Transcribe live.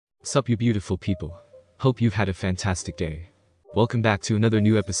Sup you beautiful people. Hope you've had a fantastic day. Welcome back to another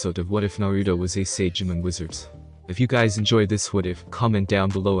new episode of What If Naruto Was a Sage Among Wizards. If you guys enjoy this what if, comment down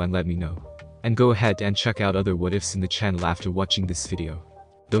below and let me know. And go ahead and check out other what ifs in the channel after watching this video.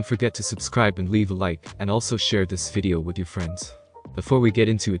 Don't forget to subscribe and leave a like, and also share this video with your friends. Before we get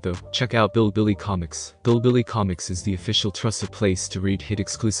into it though, check out Bilibili Comics. Bilibili Comics is the official trusted place to read hit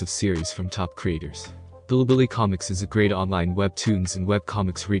exclusive series from top creators. Bilibili Comics is a great online webtoons and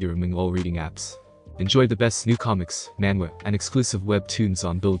webcomics reader among all reading apps. Enjoy the best new comics, manhwa, and exclusive webtoons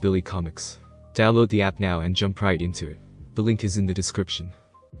on Bilibili Comics. Download the app now and jump right into it. The link is in the description.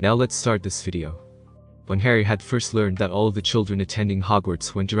 Now let's start this video. When Harry had first learned that all of the children attending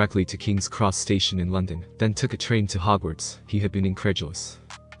Hogwarts went directly to King's Cross Station in London, then took a train to Hogwarts, he had been incredulous.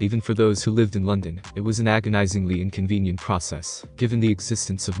 Even for those who lived in London, it was an agonizingly inconvenient process, given the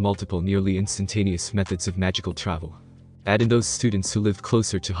existence of multiple nearly instantaneous methods of magical travel. Add in those students who lived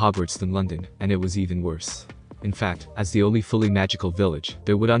closer to Hogwarts than London, and it was even worse. In fact, as the only fully magical village,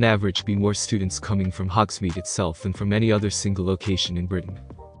 there would on average be more students coming from Hogsmeade itself than from any other single location in Britain.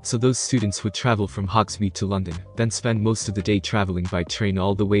 So those students would travel from Hogsmeade to London, then spend most of the day traveling by train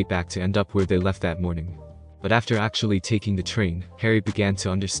all the way back to end up where they left that morning. But after actually taking the train, Harry began to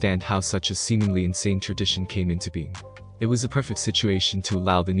understand how such a seemingly insane tradition came into being. It was a perfect situation to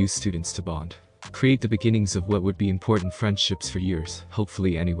allow the new students to bond. Create the beginnings of what would be important friendships for years,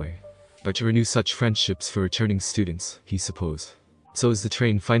 hopefully anyway. Or to renew such friendships for returning students, he supposed. So as the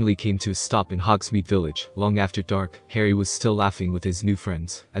train finally came to a stop in Hogsmeade Village, long after dark, Harry was still laughing with his new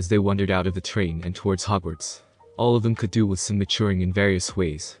friends, as they wandered out of the train and towards Hogwarts. All of them could do with some maturing in various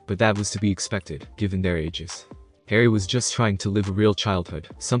ways, but that was to be expected, given their ages. Harry was just trying to live a real childhood,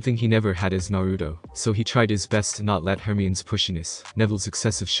 something he never had as Naruto, so he tried his best to not let Hermione's pushiness, Neville's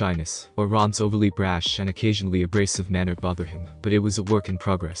excessive shyness, or Ron's overly brash and occasionally abrasive manner bother him, but it was a work in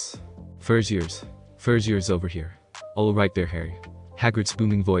progress. First years over here. All right there, Harry. Hagrid's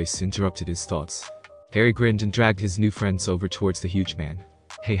booming voice interrupted his thoughts. Harry grinned and dragged his new friends over towards the huge man.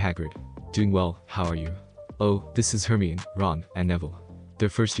 Hey Hagrid. Doing well, how are you? Oh, this is Hermione, Ron, and Neville. They're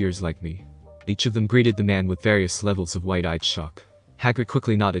first years like me. Each of them greeted the man with various levels of wide-eyed shock. Hagrid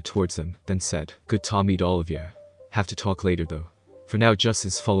quickly nodded towards them, then said, Good to meet all of ya. Have to talk later though. For now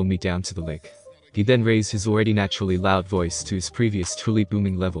just follow me down to the lake. He then raised his already naturally loud voice to his previous truly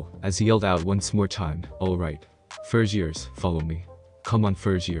booming level, as he yelled out once more time, Alright. First years, follow me. Come on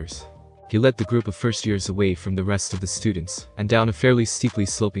first years. He led the group of first years away from the rest of the students, and down a fairly steeply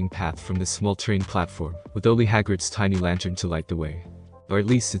sloping path from the small train platform, with only Hagrid's tiny lantern to light the way. Or at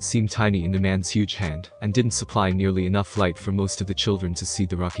least it seemed tiny in the man's huge hand, and didn't supply nearly enough light for most of the children to see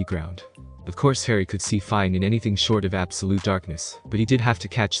the rocky ground. Of course Harry could see fine in anything short of absolute darkness, but he did have to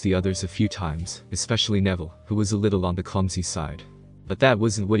catch the others a few times, especially Neville, who was a little on the clumsy side. But that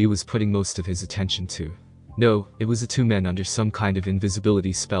wasn't what he was putting most of his attention to. No, it was the two men under some kind of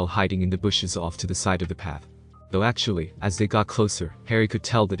invisibility spell hiding in the bushes off to the side of the path. Though actually, as they got closer, Harry could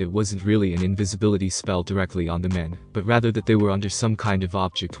tell that it wasn't really an invisibility spell directly on the men, but rather that they were under some kind of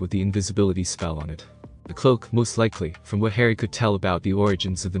object with the invisibility spell on it. The cloak, most likely, from what Harry could tell about the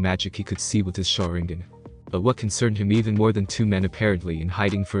origins of the magic he could see with his Sharingan. But what concerned him even more than two men apparently in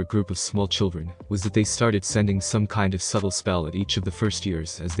hiding for a group of small children, was that they started sending some kind of subtle spell at each of the first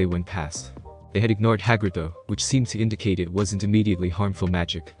years as they went past. They had ignored Hagrid though, which seemed to indicate it wasn't immediately harmful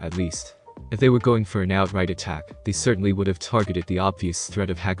magic, at least. If they were going for an outright attack, they certainly would have targeted the obvious threat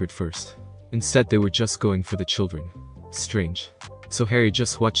of Hagrid first. Instead they were just going for the children. Strange. So Harry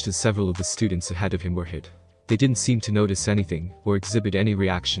just watched as several of the students ahead of him were hit. They didn't seem to notice anything, or exhibit any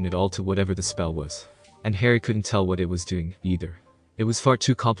reaction at all to whatever the spell was. And Harry couldn't tell what it was doing, either. It was far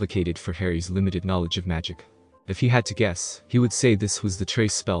too complicated for Harry's limited knowledge of magic. If he had to guess, he would say this was the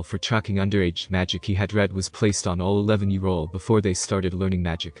trace spell for tracking underage magic he had read was placed on all 11-year-olds before they started learning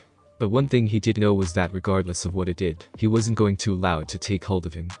magic. But one thing he did know was that regardless of what it did, he wasn't going to allow it to take hold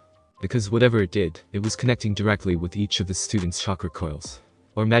of him. Because whatever it did, it was connecting directly with each of the students' chakra coils.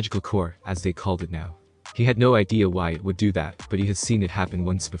 Or magical core, as they called it now. He had no idea why it would do that, but he has seen it happen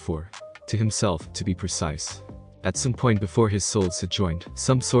once before. To himself, to be precise. At some point before his souls had joined,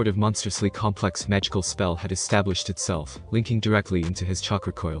 some sort of monstrously complex magical spell had established itself, linking directly into his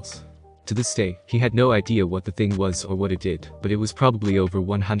chakra coils. To this day, he had no idea what the thing was or what it did, but it was probably over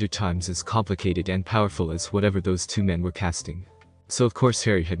 100 times as complicated and powerful as whatever those two men were casting. So of course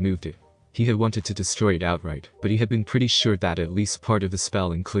Harry had moved it. He had wanted to destroy it outright, but he had been pretty sure that at least part of the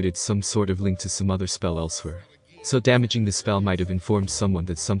spell included some sort of link to some other spell elsewhere. So damaging the spell might have informed someone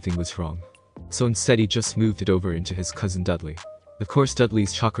that something was wrong. So instead he just moved it over into his cousin Dudley. Of course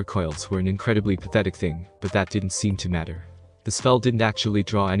Dudley's chakra coils were an incredibly pathetic thing, but that didn't seem to matter. The spell didn't actually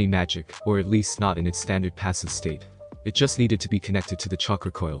draw any magic, or at least not in its standard passive state. It just needed to be connected to the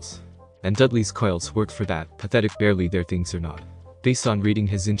chakra coils. And Dudley's coils worked for that, pathetic barely their things or not. Based on reading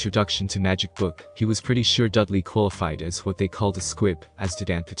his Introduction to Magic book, he was pretty sure Dudley qualified as what they called a squib, as did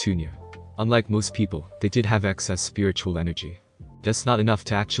Aunt Petunia. Unlike most people, they did have excess spiritual energy. Just not enough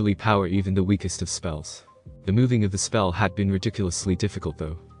to actually power even the weakest of spells. The moving of the spell had been ridiculously difficult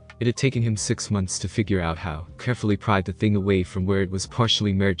though. It had taken him 6 months to figure out how, carefully pry the thing away from where it was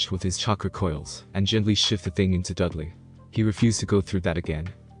partially merged with his chakra coils, and gently shift the thing into Dudley. He refused to go through that again.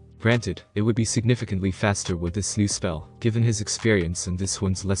 Granted, it would be significantly faster with this new spell, given his experience and this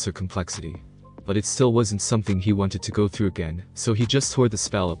one's lesser complexity. But it still wasn't something he wanted to go through again, so he just tore the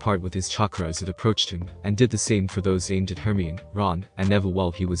spell apart with his chakra as it approached him, and did the same for those aimed at Hermione, Ron, and Neville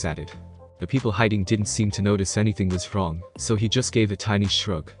while he was at it. The people hiding didn't seem to notice anything was wrong, so he just gave a tiny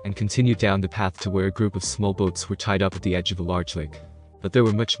shrug, and continued down the path to where a group of small boats were tied up at the edge of a large lake. But there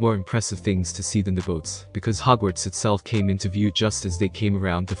were much more impressive things to see than the boats, because Hogwarts itself came into view just as they came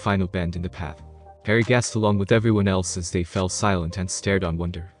around the final bend in the path. Harry gasped along with everyone else as they fell silent and stared on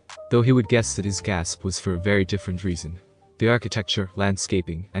wonder. Though he would guess that his gasp was for a very different reason. The architecture,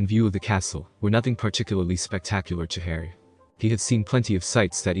 landscaping, and view of the castle were nothing particularly spectacular to Harry. He had seen plenty of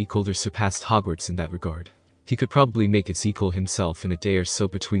sights that equaled or surpassed Hogwarts in that regard. He could probably make its equal himself in a day or so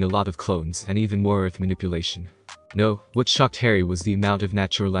between a lot of clones and even more earth manipulation. No, what shocked Harry was the amount of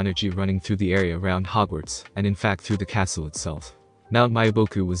natural energy running through the area around Hogwarts, and in fact through the castle itself. Mount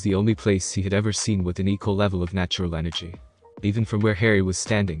Myoboku was the only place he had ever seen with an equal level of natural energy. Even from where Harry was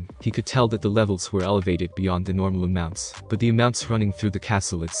standing, he could tell that the levels were elevated beyond the normal amounts, but the amounts running through the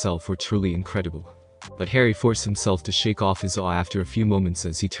castle itself were truly incredible. But Harry forced himself to shake off his awe after a few moments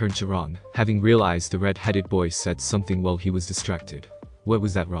as he turned to Ron, having realized the red-headed boy said something while he was distracted. What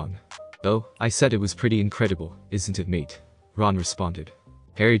was that, Ron? Oh, I said it was pretty incredible, isn't it, mate? Ron responded.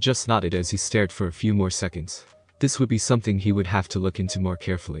 Harry just nodded as he stared for a few more seconds. This would be something he would have to look into more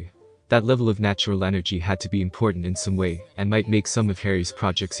carefully. That level of natural energy had to be important in some way, and might make some of Harry's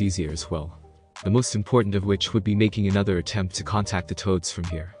projects easier as well. The most important of which would be making another attempt to contact the Toads from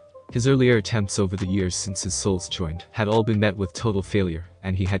here. His earlier attempts over the years since his souls joined had all been met with total failure,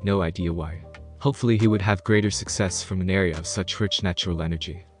 and he had no idea why. Hopefully he would have greater success from an area of such rich natural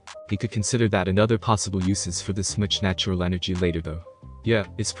energy. He could consider that and other possible uses for this much natural energy later though. Yeah,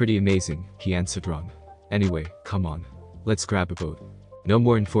 it's pretty amazing, he answered Ron. Anyway, come on. Let's grab a boat. No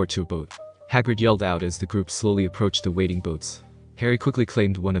more than 4 to a boat. Hagrid yelled out as the group slowly approached the waiting boats. Harry quickly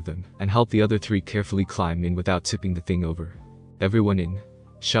claimed one of them, and helped the other 3 carefully climb in without tipping the thing over. Everyone in,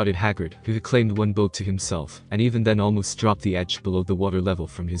 shouted Hagrid, who had claimed one boat to himself, and even then almost dropped the edge below the water level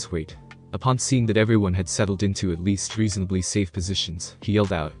from his weight. Upon seeing that everyone had settled into at least reasonably safe positions, he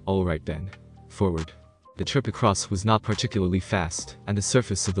yelled out, "All right then. Forward." The trip across was not particularly fast, and the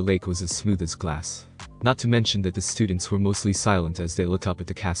surface of the lake was as smooth as glass. Not to mention that the students were mostly silent as they looked up at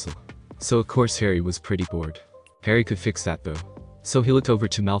the castle. So of course Harry was pretty bored. Harry could fix that though. So he looked over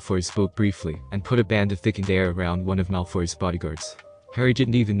to Malfoy's boat briefly, and put a band of thickened air around one of Malfoy's bodyguards. Harry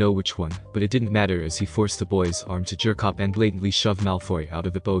didn't even know which one, but it didn't matter as he forced the boy's arm to jerk up and blatantly shove Malfoy out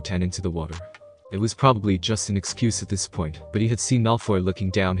of the boat and into the water. It was probably just an excuse at this point, but he had seen Malfoy looking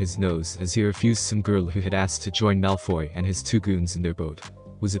down his nose as he refused some girl who had asked to join Malfoy and his 2 goons in their boat.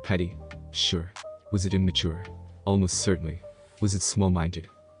 Was it petty? Sure. Was it immature? Almost certainly. Was it small-minded?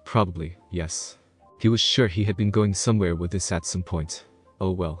 Probably, yes. He was sure he had been going somewhere with this at some point.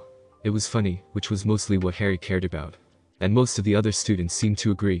 Oh well. It was funny, which was mostly what Harry cared about. And most of the other students seemed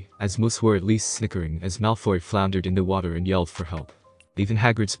to agree, as most were at least snickering as Malfoy floundered in the water and yelled for help. Even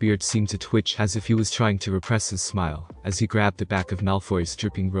Hagrid's beard seemed to twitch as if he was trying to repress his smile, as he grabbed the back of Malfoy's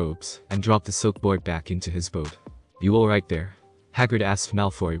dripping robes, and dropped the soaked boy back into his boat. "You alright there?" Hagrid asked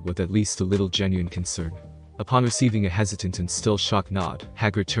Malfoy with at least a little genuine concern. Upon receiving a hesitant and still shocked nod,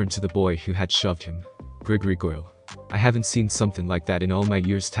 Hagrid turned to the boy who had shoved him. "Gregory Goyle. I haven't seen something like that in all my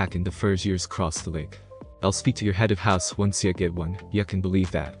years tacking the first years across the lake. I'll speak to your head of house once ya get one, ya can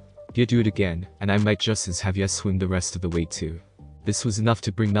believe that. Ya do it again, and I might just as have ya swim the rest of the way too." This was enough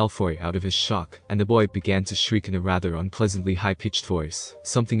to bring Malfoy out of his shock, and the boy began to shriek in a rather unpleasantly high-pitched voice,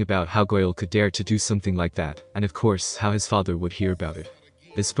 something about how Goyle could dare to do something like that, and of course how his father would hear about it.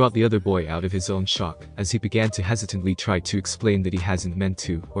 This brought the other boy out of his own shock, as he began to hesitantly try to explain that he hasn't meant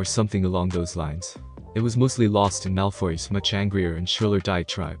to, or something along those lines. It was mostly lost in Malfoy's much angrier and shriller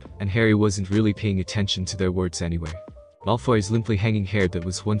diatribe, and Harry wasn't really paying attention to their words anyway. Malfoy's limply hanging hair that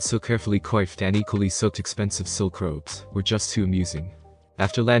was once so carefully coiffed and equally soaked expensive silk robes were just too amusing.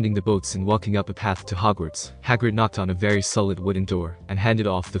 After landing the boats and walking up a path to Hogwarts, Hagrid knocked on a very solid wooden door and handed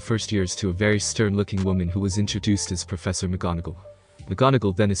off the first years to a very stern-looking woman who was introduced as Professor McGonagall.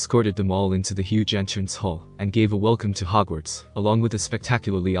 McGonagall then escorted them all into the huge entrance hall and gave a welcome to Hogwarts, along with a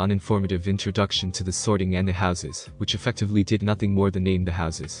spectacularly uninformative introduction to the sorting and the houses, which effectively did nothing more than name the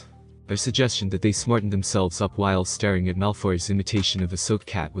houses. Her suggestion that they smartened themselves up while staring at Malfoy's imitation of a soaked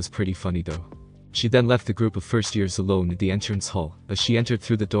cat was pretty funny though. She then left the group of first years alone at the entrance hall, as she entered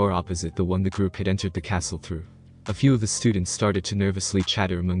through the door opposite the one the group had entered the castle through. A few of the students started to nervously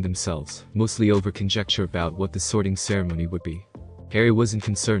chatter among themselves, mostly over conjecture about what the sorting ceremony would be. Harry wasn't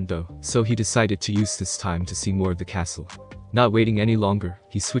concerned though, so he decided to use this time to see more of the castle. Not waiting any longer,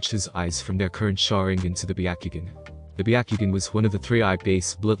 he switched his eyes from their current Sharingan to the Byakugan. The Byakugan was one of the 3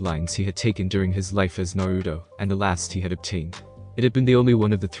 eye-based bloodlines he had taken during his life as Naruto, and the last he had obtained. It had been the only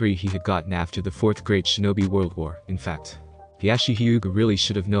one of the 3 he had gotten after the 4th Great Shinobi World War, in fact. Hiyashi Hyuga really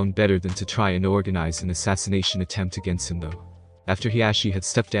should have known better than to try and organize an assassination attempt against him though. After Hiyashi had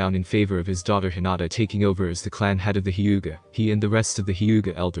stepped down in favor of his daughter Hinata taking over as the clan head of the Hyuga, he and the rest of the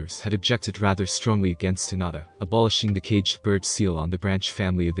Hyuga elders had objected rather strongly against Hinata, abolishing the caged bird seal on the branch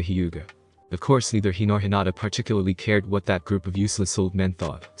family of the Hyuga. Of course neither he nor Hinata particularly cared what that group of useless old men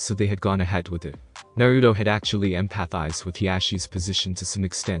thought, so they had gone ahead with it. Naruto had actually empathized with Hiyashi's position to some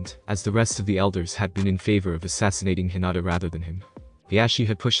extent, as the rest of the elders had been in favor of assassinating Hinata rather than him. Hiyashi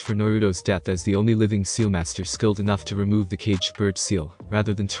had pushed for Naruto's death as the only living sealmaster skilled enough to remove the caged bird seal,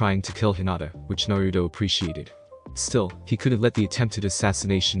 rather than trying to kill Hinata, which Naruto appreciated. Still, he couldn't let the attempted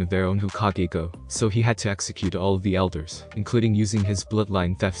assassination of their own Hokage go, so he had to execute all of the elders, including using his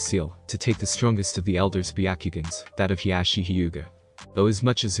bloodline theft seal, to take the strongest of the elders' Byakugans, that of Hiyashi Hyuga. Though as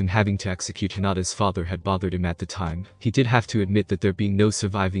much as him having to execute Hinata's father had bothered him at the time, he did have to admit that there being no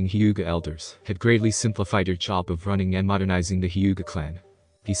surviving Hyuga elders had greatly simplified her job of running and modernizing the Hyuga clan.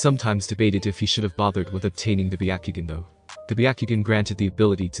 He sometimes debated if he should have bothered with obtaining the Byakugan though. The Byakugan granted the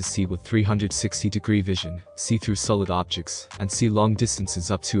ability to see with 360-degree vision, see through solid objects, and see long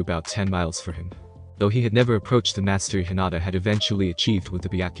distances up to about 10 miles for him. Though he had never approached the mastery Hinata had eventually achieved with the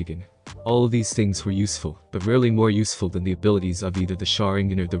Byakugan. All of these things were useful, but rarely more useful than the abilities of either the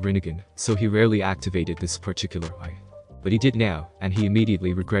Sharingan or the Rinnegan, so he rarely activated this particular eye. But he did now, and he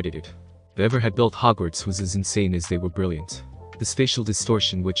immediately regretted it. Whoever had built Hogwarts was as insane as they were brilliant. The spatial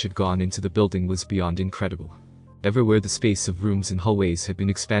distortion which had gone into the building was beyond incredible. Everywhere the space of rooms and hallways had been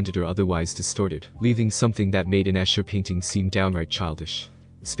expanded or otherwise distorted, leaving something that made an Escher painting seem downright childish.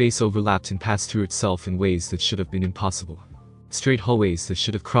 Space overlapped and passed through itself in ways that should have been impossible. Straight hallways that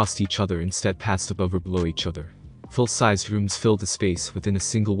should have crossed each other instead passed above or below each other. Full-sized rooms filled the space within a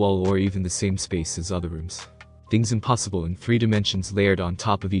single wall or even the same space as other rooms. Things impossible in 3 dimensions layered on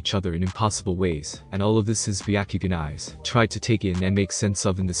top of each other in impossible ways, and all of this his Byakugan eyes tried to take in and make sense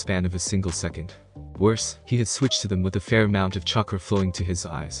of in the span of a single second. Worse, he had switched to them with a fair amount of chakra flowing to his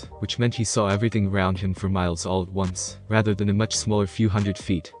eyes, which meant he saw everything around him for miles all at once, rather than a much smaller few hundred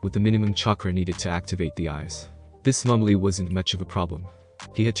feet, with the minimum chakra needed to activate the eyes. This normally wasn't much of a problem.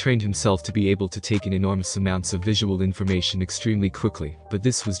 He had trained himself to be able to take in enormous amounts of visual information extremely quickly, but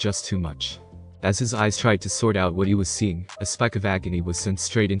this was just too much. As his eyes tried to sort out what he was seeing, a spike of agony was sent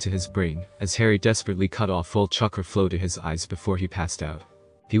straight into his brain, as Harry desperately cut off all chakra flow to his eyes before he passed out.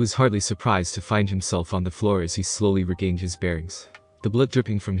 He was hardly surprised to find himself on the floor as he slowly regained his bearings. The blood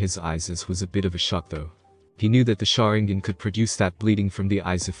dripping from his eyes was a bit of a shock though. He knew that the Sharingan could produce that bleeding from the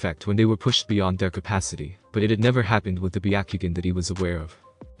eyes effect when they were pushed beyond their capacity, but it had never happened with the Byakugan that he was aware of.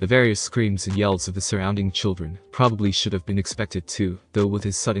 The various screams and yells of the surrounding children probably should have been expected too, though with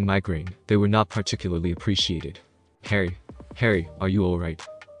his sudden migraine, they were not particularly appreciated. Harry, are you alright?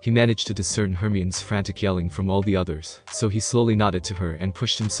 He managed to discern Hermione's frantic yelling from all the others, so he slowly nodded to her and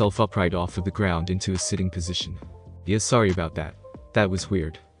pushed himself upright off of the ground into a sitting position. Yeah, sorry about that. That was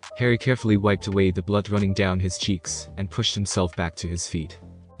weird. Harry carefully wiped away the blood running down his cheeks and pushed himself back to his feet.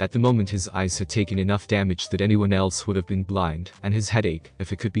 At the moment his eyes had taken enough damage that anyone else would have been blind, and his headache,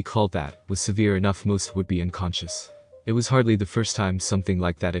 if it could be called that, was severe enough most would be unconscious. It was hardly the first time something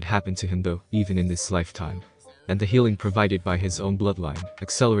like that had happened to him though, even in this lifetime. And the healing provided by his own bloodline,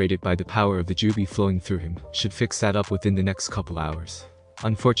 accelerated by the power of the Juubi flowing through him, should fix that up within the next couple hours.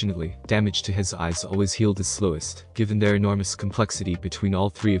 Unfortunately, damage to his eyes always healed the slowest, given their enormous complexity between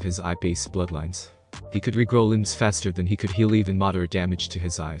all 3 of his eye-based bloodlines. He could regrow limbs faster than he could heal even moderate damage to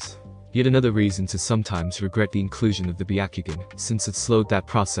his eyes. Yet another reason to sometimes regret the inclusion of the Byakugan, since it slowed that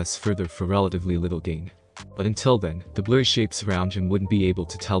process further for relatively little gain. But until then, the blurry shapes around him wouldn't be able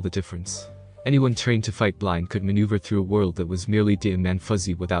to tell the difference. Anyone trained to fight blind could maneuver through a world that was merely dim and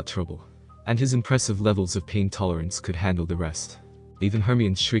fuzzy without trouble. And his impressive levels of pain tolerance could handle the rest. even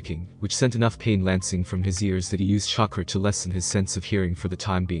Hermione's shrieking, which sent enough pain lancing from his ears that he used chakra to lessen his sense of hearing for the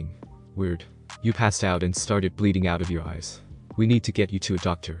time being. Weird. You passed out and started bleeding out of your eyes. We need to get you to a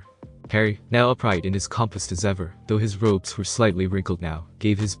doctor. Harry, now upright and as composed as ever, though his robes were slightly wrinkled now,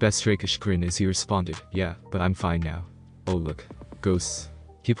 gave his best rakish grin as he responded, "Yeah, but I'm fine now." "Oh look. Ghosts."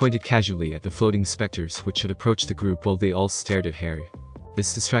 He pointed casually at the floating specters which had approached the group while they all stared at Harry.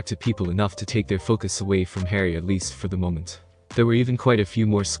 This distracted people enough to take their focus away from Harry, at least for the moment. There were even quite a few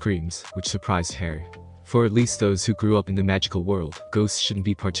more screams, which surprised Harry. For at least those who grew up in the magical world, ghosts shouldn't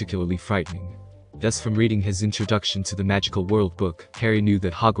be particularly frightening. Thus, from reading his Introduction to the Magical World book, Harry knew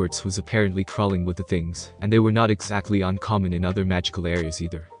that Hogwarts was apparently crawling with the things, and they were not exactly uncommon in other magical areas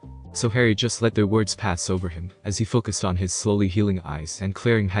either. So Harry just let their words pass over him, as he focused on his slowly healing eyes and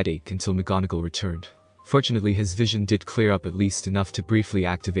clearing headache until McGonagall returned. Fortunately, his vision did clear up at least enough to briefly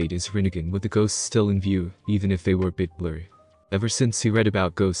activate his Rinnegan with the ghosts still in view, even if they were a bit blurry. Ever since he read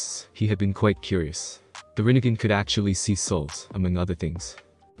about ghosts, he had been quite curious. The Rinnegan could actually see souls, among other things.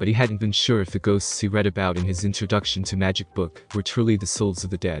 But he hadn't been sure if the ghosts he read about in his Introduction to Magic book were truly the souls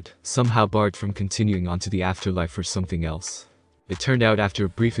of the dead, somehow barred from continuing on to the afterlife or something else. It turned out after a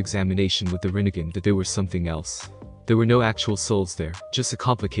brief examination with the Rinnegan that they were something else. There were no actual souls there, just a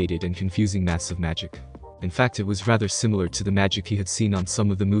complicated and confusing mass of magic. In fact, it was rather similar to the magic he had seen on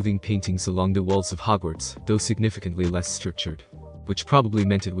some of the moving paintings along the walls of Hogwarts, though significantly less structured. Which probably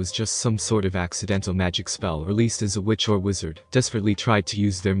meant it was just some sort of accidental magic spell released as a witch or wizard desperately tried to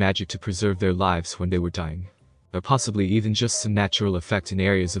use their magic to preserve their lives when they were dying. Or possibly even just some natural effect in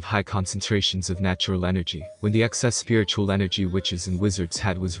areas of high concentrations of natural energy, when the excess spiritual energy witches and wizards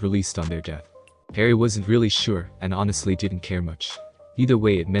had was released on their death. Harry wasn't really sure, and honestly didn't care much. Either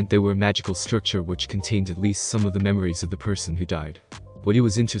way, it meant they were a magical structure which contained at least some of the memories of the person who died. What he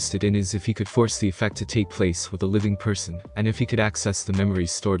was interested in is if he could force the effect to take place with a living person, and if he could access the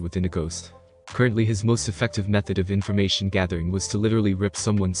memories stored within a ghost. Currently, his most effective method of information gathering was to literally rip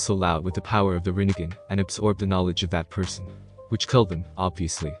someone's soul out with the power of the Rinnegan and absorb the knowledge of that person. Which killed them,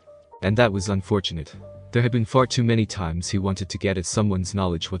 obviously. And that was unfortunate. There had been far too many times he wanted to get at someone's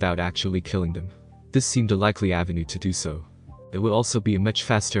knowledge without actually killing them. This seemed a likely avenue to do so. It would also be a much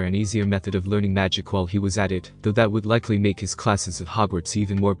faster and easier method of learning magic while he was at it, though that would likely make his classes at Hogwarts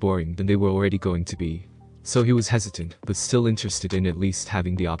even more boring than they were already going to be. So he was hesitant, but still interested in at least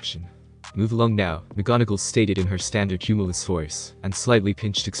having the option. "Move along now," McGonagall stated in her standard humorless voice, and slightly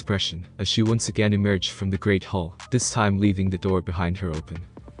pinched expression, as she once again emerged from the Great Hall, this time leaving the door behind her open.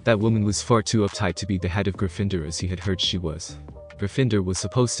 That woman was far too uptight to be the head of Gryffindor as he had heard she was. Gryffindor was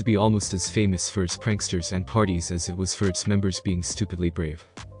supposed to be almost as famous for its pranksters and parties as it was for its members being stupidly brave.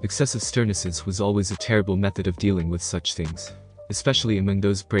 Excessive sternness was always a terrible method of dealing with such things, especially among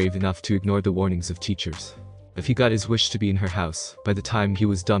those brave enough to ignore the warnings of teachers. If he got his wish to be in her house, by the time he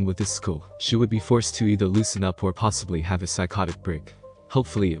was done with this school, she would be forced to either loosen up or possibly have a psychotic break.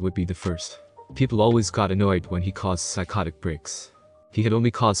 Hopefully it would be the first. People always got annoyed when he caused psychotic breaks. He had only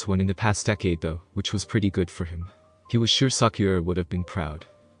caused one in the past decade though, which was pretty good for him. He was sure Sakura would have been proud.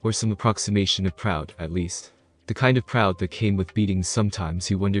 Or some approximation of proud, at least. The kind of proud that came with beatings. Sometimes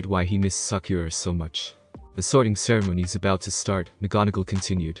he wondered why he missed Sakura so much. The sorting ceremony's about to start, McGonagall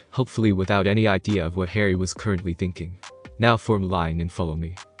continued, hopefully without any idea of what Harry was currently thinking. "Now form a line and follow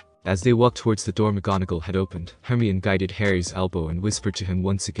me." As they walked towards the door McGonagall had opened, Hermione guided Harry's elbow and whispered to him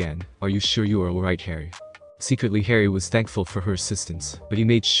once again, "Are you sure you are alright, Harry?" Secretly, Harry was thankful for her assistance, but he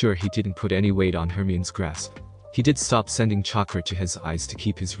made sure he didn't put any weight on Hermione's grasp. He did stop sending chakra to his eyes to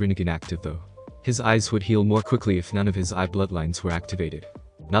keep his Rinnegan active though. His eyes would heal more quickly if none of his eye bloodlines were activated.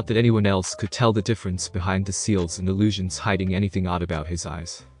 Not that anyone else could tell the difference behind the seals and illusions hiding anything odd about his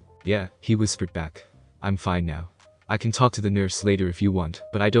eyes. "Yeah," he whispered back. "I'm fine now. I can talk to the nurse later if you want,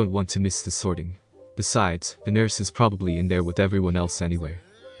 but I don't want to miss the sorting. Besides, the nurse is probably in there with everyone else anyway.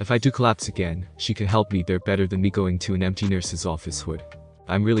 If I do collapse again, she can help me there better than me going to an empty nurse's office would.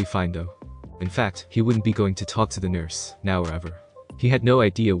 I'm really fine though." In fact, he wouldn't be going to talk to the nurse, now or ever. He had no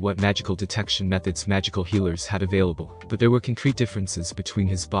idea what magical detection methods magical healers had available, but there were concrete differences between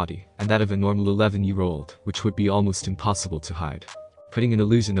his body and that of a normal 11-year-old, which would be almost impossible to hide. Putting an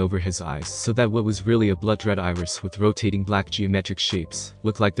illusion over his eyes so that what was really a blood-red iris with rotating black geometric shapes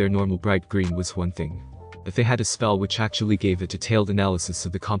looked like their normal bright green was one thing. If they had a spell which actually gave a detailed analysis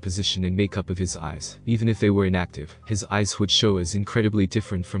of the composition and makeup of his eyes, even if they were inactive, his eyes would show as incredibly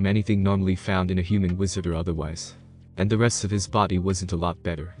different from anything normally found in a human wizard or otherwise. And the rest of his body wasn't a lot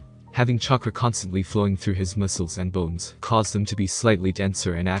better. Having chakra constantly flowing through his muscles and bones caused them to be slightly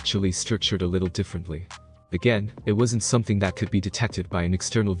denser and actually structured a little differently. Again, it wasn't something that could be detected by an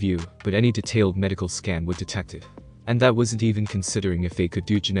external view, but any detailed medical scan would detect it. And that wasn't even considering if they could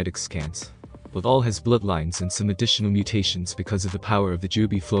do genetic scans. With all his bloodlines and some additional mutations because of the power of the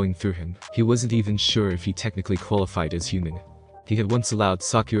Juubi flowing through him, he wasn't even sure if he technically qualified as human. He had once allowed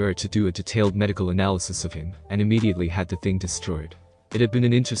Sakura to do a detailed medical analysis of him, and immediately had the thing destroyed. It had been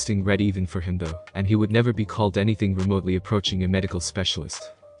an interesting read even for him though, and he would never be called anything remotely approaching a medical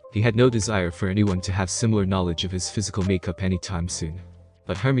specialist. He had no desire for anyone to have similar knowledge of his physical makeup anytime soon.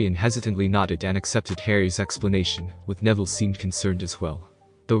 But Hermione hesitantly nodded and accepted Harry's explanation, with Neville seemed concerned as well.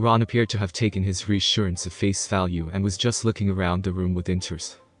 Though Ron appeared to have taken his reassurance at face value and was just looking around the room with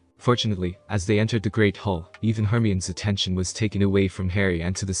interest. Fortunately, as they entered the Great Hall, even Hermione's attention was taken away from Harry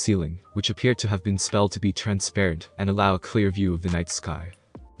and to the ceiling, which appeared to have been spelled to be transparent and allow a clear view of the night sky.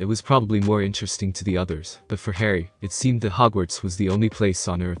 It was probably more interesting to the others, but for Harry, it seemed that Hogwarts was the only place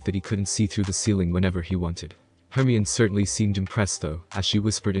on Earth that he couldn't see through the ceiling whenever he wanted. Hermione certainly seemed impressed though, as she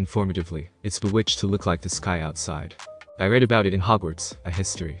whispered informatively, "It's bewitched to look like the sky outside. I read about it in Hogwarts, a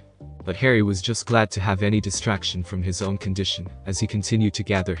history." But Harry was just glad to have any distraction from his own condition, as he continued to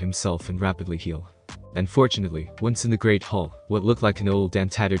gather himself and rapidly heal. And fortunately, once in the Great Hall, what looked like an old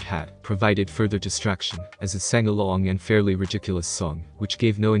and tattered hat provided further distraction, as it sang a long and fairly ridiculous song, which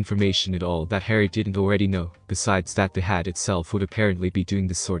gave no information at all that Harry didn't already know, besides that the hat itself would apparently be doing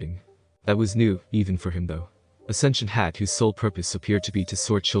the sorting. That was new, even for him though. A sentient hat whose sole purpose appeared to be to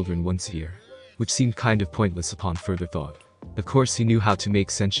sort children once a year. Which seemed kind of pointless upon further thought. Of course he knew how to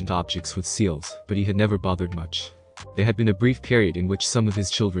make sentient objects with seals, but he had never bothered much. There had been a brief period in which some of his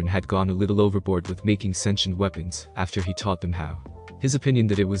children had gone a little overboard with making sentient weapons, after he taught them how. His opinion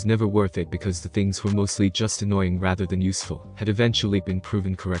that it was never worth it because the things were mostly just annoying rather than useful, had eventually been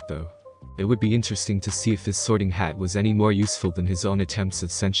proven correct though. It would be interesting to see if this sorting hat was any more useful than his own attempts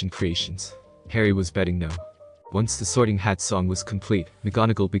at sentient creations. Harry was betting no. Once the sorting hat song was complete,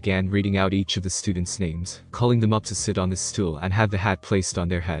 McGonagall began reading out each of the students' names, calling them up to sit on the stool and have the hat placed on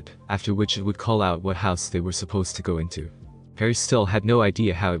their head, after which it would call out what house they were supposed to go into. Harry still had no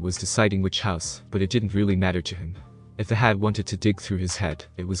idea how it was deciding which house, but it didn't really matter to him. If the hat wanted to dig through his head,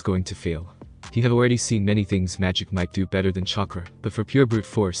 it was going to fail. He had already seen many things magic might do better than chakra, but for pure brute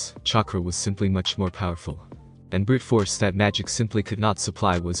force, chakra was simply much more powerful. And brute force that magic simply could not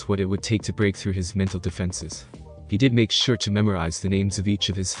supply was what it would take to break through his mental defenses. He did make sure to memorize the names of each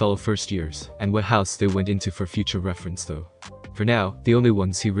of his fellow first years, and what house they went into for future reference though. For now, the only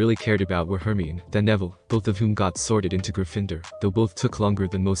ones he really cared about were Hermione, then Neville, both of whom got sorted into Gryffindor, though both took longer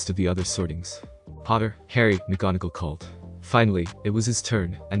than most of the other sortings. "Potter, Harry," McGonagall called. Finally, it was his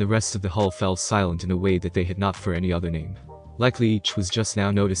turn, and the rest of the hall fell silent in a way that they had not for any other name. Likely each was just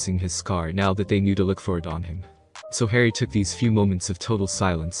now noticing his scar now that they knew to look for it on him. So Harry took these few moments of total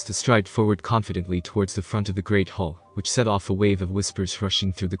silence to stride forward confidently towards the front of the Great Hall, which set off a wave of whispers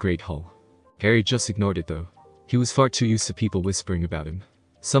rushing through the Great Hall. Harry just ignored it though. He was far too used to people whispering about him.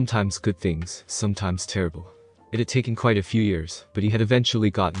 Sometimes good things, sometimes terrible. It had taken quite a few years, but he had eventually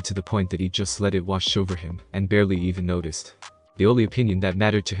gotten to the point that he just let it wash over him, and barely even noticed. The only opinion that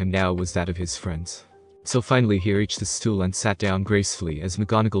mattered to him now was that of his friends. So finally he reached the stool and sat down gracefully as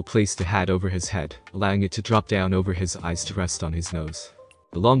McGonagall placed the hat over his head, allowing it to drop down over his eyes to rest on his nose.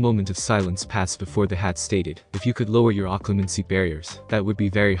 A long moment of silence passed before the hat stated, "If you could lower your occlumency barriers, that would be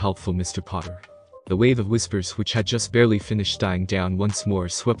very helpful, Mr. Potter." The wave of whispers which had just barely finished dying down once more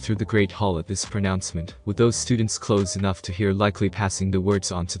swept through the Great Hall at this pronouncement, with those students close enough to hear likely passing the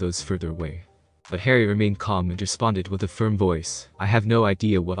words on to those further away. But Harry remained calm and responded with a firm voice, "I have no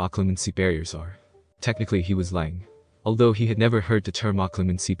idea what occlumency barriers are." Technically he was lying. Although he had never heard the term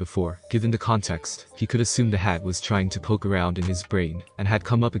occlumency before, given the context, he could assume the hat was trying to poke around in his brain, and had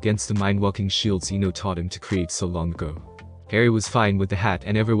come up against the mind-walking shields Eno taught him to create so long ago. Harry was fine with the hat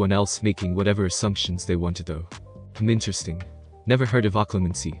and everyone else making whatever assumptions they wanted though. Interesting. Never heard of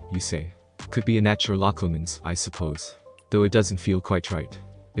occlumency, you say? Could be a natural occlumens, I suppose. Though it doesn't feel quite right.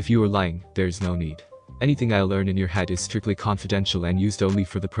 If you were lying, there's no need. Anything I learn in your head is strictly confidential and used only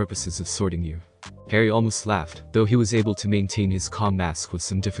for the purposes of sorting you. Harry almost laughed, though he was able to maintain his calm mask with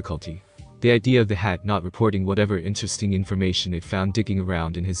some difficulty. The idea of the hat not reporting whatever interesting information it found digging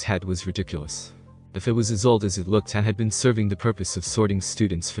around in his head was ridiculous. If it was as old as it looked and had been serving the purpose of sorting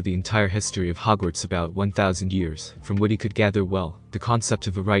students for the entire history of Hogwarts about 1,000 years, from what he could gather well, the concept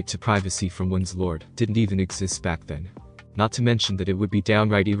of a right to privacy from one's lord didn't even exist back then. Not to mention that it would be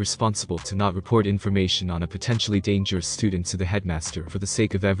downright irresponsible to not report information on a potentially dangerous student to the headmaster for the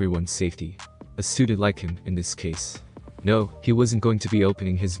sake of everyone's safety. A student like him, in this case. No, he wasn't going to be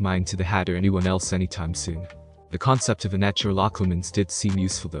opening his mind to the hat or anyone else anytime soon. The concept of a natural occlumens did seem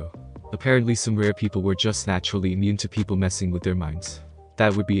useful though. Apparently some rare people were just naturally immune to people messing with their minds.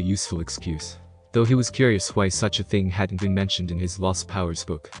 That would be a useful excuse. though he was curious why such a thing hadn't been mentioned in his Lost Powers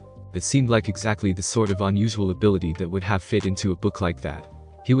book. It seemed like exactly the sort of unusual ability that would have fit into a book like that.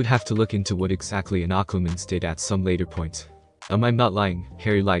 He would have to look into what exactly an Occlumens did at some later point. I'm not lying,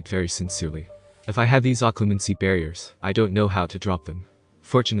 Harry lied very sincerely. If I have these occlumency barriers, I don't know how to drop them.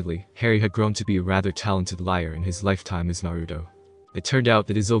 Fortunately, Harry had grown to be a rather talented liar in his lifetime as Naruto. It turned out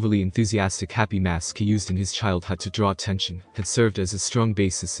that his overly enthusiastic happy mask he used in his childhood to draw attention had served as a strong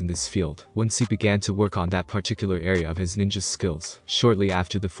basis in this field once he began to work on that particular area of his ninja skills shortly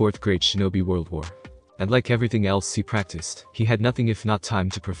after the 4th Great Shinobi World War. And like everything else he practiced, he had nothing if not time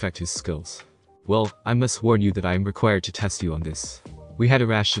to perfect his skills. Well, I must warn you that I am required to test you on this. We had a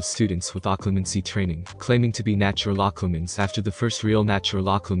rash of students with occlumency training, claiming to be natural occlumens after the first real natural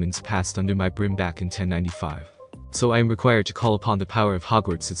occlumens passed under my brim back in 1095. So I am required to call upon the power of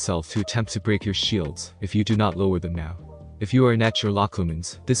Hogwarts itself to attempt to break your shields, if you do not lower them now. If you are a natural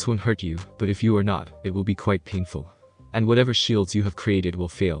occlumens, this won't hurt you, but if you are not, it will be quite painful. And whatever shields you have created will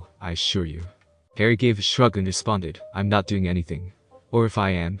fail, I assure you. Harry gave a shrug and responded, I'm not doing anything. Or if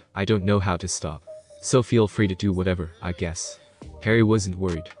I am, I don't know how to stop. So feel free to do whatever, I guess. Harry wasn't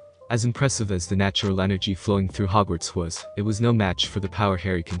worried. As impressive as the natural energy flowing through Hogwarts was, it was no match for the power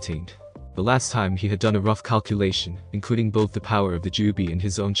Harry contained. The last time he had done a rough calculation, including both the power of the Juubi and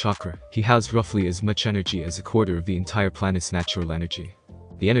his own chakra, he housed roughly as much energy as a quarter of the entire planet's natural energy.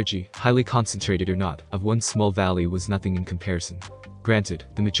 The energy, highly concentrated or not, of one small valley was nothing in comparison. Granted,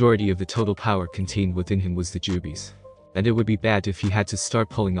 the majority of the total power contained within him was the Juubi's. And it would be bad if he had to start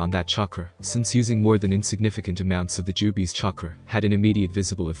pulling on that chakra, since using more than insignificant amounts of the Juubi's chakra had an immediate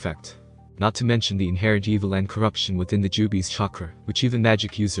visible effect. Not to mention the inherent evil and corruption within the Juubi's chakra, which even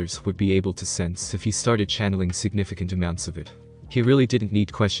magic users would be able to sense if he started channeling significant amounts of it. He really didn't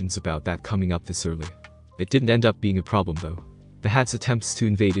need questions about that coming up this early. It didn't end up being a problem though. The Hat's attempts to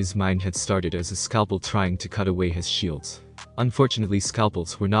invade his mind had started as a scalpel trying to cut away his shields. Unfortunately,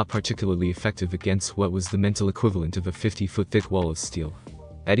 scalpels were not particularly effective against what was the mental equivalent of a 50-foot thick wall of steel.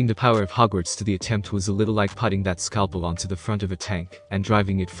 Adding the power of Hogwarts to the attempt was a little like putting that scalpel onto the front of a tank and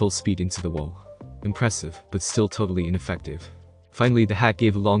driving it full speed into the wall. Impressive, but still totally ineffective. Finally, the Hat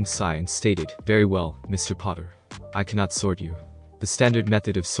gave a long sigh and stated, "Very well, Mr. Potter. I cannot sort you. The standard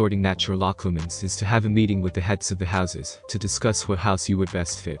method of sorting natural occlumens is to have a meeting with the heads of the houses to discuss what house you would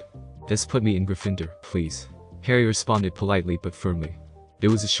best fit. Just put me in Gryffindor, please." Harry responded politely but firmly.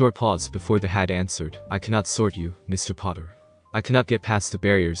 There was a short pause before the Hat answered, "I cannot sort you, Mr. Potter. I cannot get past the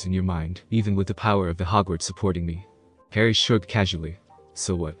barriers in your mind, even with the power of the Hogwarts supporting me." Harry shrugged casually.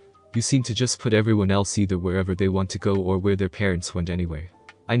 "So what? You seem to just put everyone else either wherever they want to go or where their parents went anyway.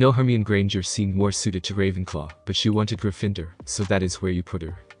 I know Hermione Granger seemed more suited to Ravenclaw, but she wanted Gryffindor, so that is where you put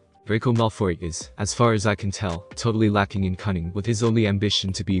her. Draco Malfoy is, as far as I can tell, totally lacking in cunning with his only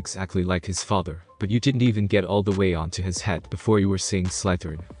ambition to be exactly like his father, but you didn't even get all the way onto his head before you were saying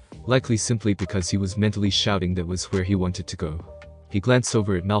Slytherin. Likely simply because he was mentally shouting that was where he wanted to go." He glanced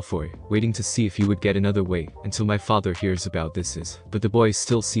over at Malfoy, waiting to see if he would get another way until my father hears about this, but the boy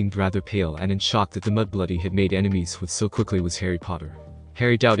still seemed rather pale and in shock that the mudblood he had made enemies with so quickly was Harry Potter.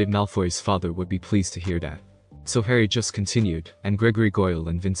 Harry doubted Malfoy's father would be pleased to hear that. So Harry just continued, "And Gregory Goyle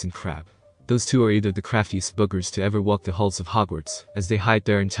and Vincent Crabbe. Those two are either the craftiest boogers to ever walk the halls of Hogwarts, as they hide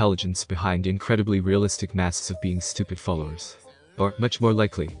their intelligence behind incredibly realistic masks of being stupid followers. Or, much more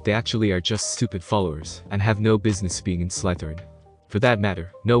likely, they actually are just stupid followers, and have no business being in Slytherin. For that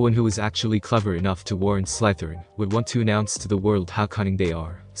matter, no one who is actually clever enough to warrant Slytherin would want to announce to the world how cunning they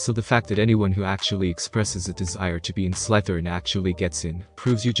are, so the fact that anyone who actually expresses a desire to be in Slytherin actually gets in,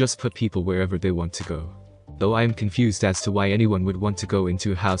 proves you just put people wherever they want to go. Though I am confused as to why anyone would want to go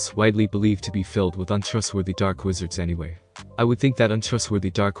into a house widely believed to be filled with untrustworthy dark wizards anyway. I would think that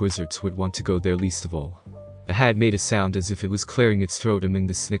untrustworthy dark wizards would want to go there least of all." The Hat made a sound as if it was clearing its throat among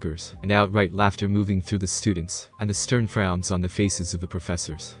the snickers and outright laughter moving through the students, and the stern frowns on the faces of the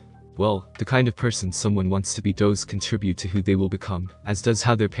professors. "Well, the kind of person someone wants to be does contribute to who they will become, as does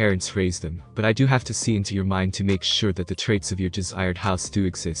how their parents raised them, but I do have to see into your mind to make sure that the traits of your desired house do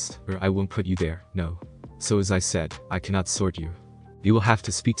exist, or I won't put you there, no. So as I said, I cannot sort you. You will have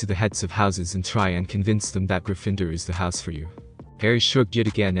to speak to the heads of houses and try and convince them that Gryffindor is the house for you." Harry shrugged yet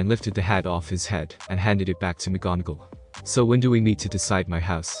again and lifted the hat off his head and handed it back to McGonagall. "So when do we meet to decide my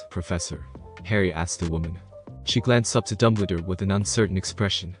house, Professor?" Harry asked the woman. She glanced up to Dumbledore with an uncertain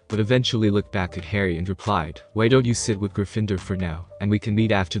expression, but eventually looked back at Harry and replied, "Why don't you sit with Gryffindor for now, and we can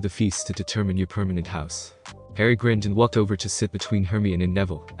meet after the feast to determine your permanent house." Harry grinned and walked over to sit between Hermione and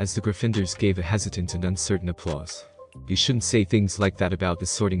Neville, as the Gryffindors gave a hesitant and uncertain applause. "You shouldn't say things like that about the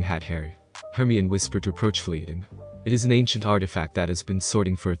sorting hat, Harry," Hermione whispered reproachfully at him. "It is an ancient artifact that has been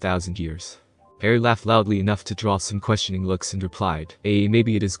sorting for 1,000 years. Harry laughed loudly enough to draw some questioning looks and replied,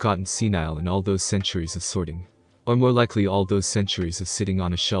 maybe it has gotten senile in all those centuries of sorting. Or more likely all those centuries of sitting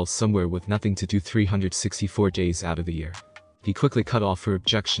on a shelf somewhere with nothing to do 364 days out of the year. He quickly cut off her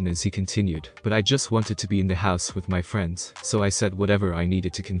objection as he continued, but I just wanted to be in the house with my friends, so I said whatever I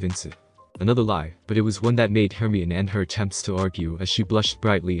needed to convince it. Another lie, but it was one that made Hermione end her attempts to argue as she blushed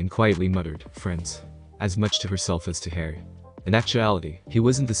brightly and quietly muttered, friends, as much to herself as to Harry. In actuality, he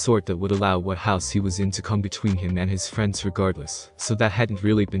wasn't the sort that would allow what house he was in to come between him and his friends regardless, so that hadn't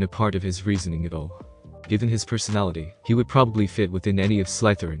really been a part of his reasoning at all. Given his personality, he would probably fit within any of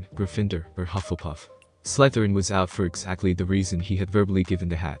Slytherin, Gryffindor, or Hufflepuff. Slytherin was out for exactly the reason he had verbally given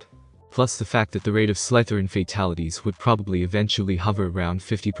the hat. Plus the fact that the rate of Slytherin fatalities would probably eventually hover around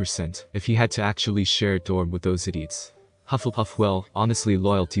 50% if he had to actually share a dorm with those idiots. Hufflepuff, well, honestly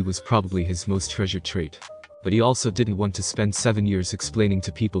loyalty was probably his most treasured trait. But he also didn't want to spend 7 years explaining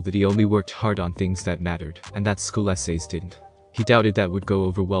to people that he only worked hard on things that mattered, and that school essays didn't. He doubted that would go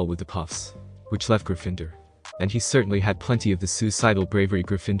over well with the Puffs, which left Gryffindor. And he certainly had plenty of the suicidal bravery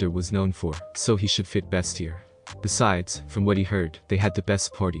Gryffindor was known for, so he should fit best here. Besides, from what he heard, they had the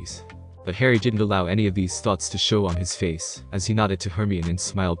best parties. But Harry didn't allow any of these thoughts to show on his face, as he nodded to Hermione and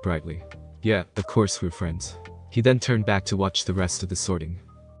smiled brightly. Yeah, of course we're friends. He then turned back to watch the rest of the sorting.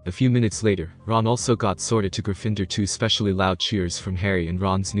 A few minutes later, Ron also got sorted to Gryffindor to especially loud cheers from Harry and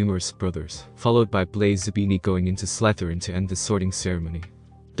Ron's numerous brothers, followed by Blaise Zabini going into Slytherin to end the sorting ceremony.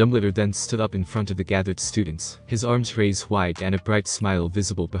 Dumbledore then stood up in front of the gathered students, his arms raised wide and a bright smile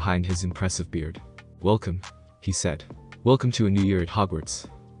visible behind his impressive beard. Welcome, he said. Welcome to a new year at Hogwarts.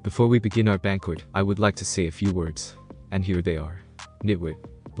 Before we begin our banquet, I would like to say a few words. And here they are. Nitwit,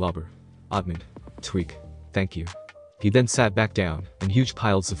 Blobber, Oddmund, Tweak, thank you. He then sat back down, and huge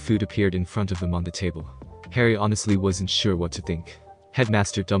piles of food appeared in front of them on the table. Harry honestly wasn't sure what to think.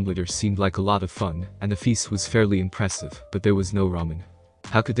 Headmaster Dumbledore seemed like a lot of fun, and the feast was fairly impressive, but there was no ramen.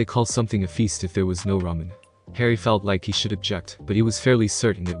 How could they call something a feast if there was no ramen? Harry felt like he should object, but he was fairly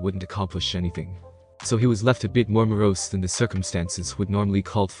certain it wouldn't accomplish anything. So he was left a bit more morose than the circumstances would normally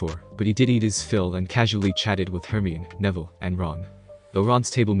call for, but he did eat his fill and casually chatted with Hermione, Neville, and Ron. Though Ron's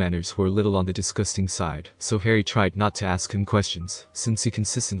table manners were a little on the disgusting side, so Harry tried not to ask him questions, since he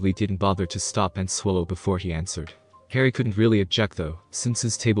consistently didn't bother to stop and swallow before he answered. Harry couldn't really object though, since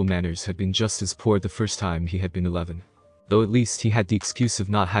his table manners had been just as poor the first time he had been 11. Though at least he had the excuse of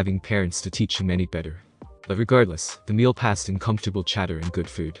not having parents to teach him any better. But regardless, the meal passed in comfortable chatter and good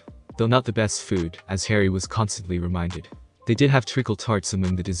food. Though not the best food, as Harry was constantly reminded. They did have treacle tarts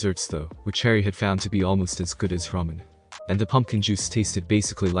among the desserts though, which Harry had found to be almost as good as ramen. And the pumpkin juice tasted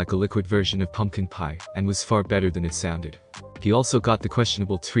basically like a liquid version of pumpkin pie, and was far better than it sounded. He also got the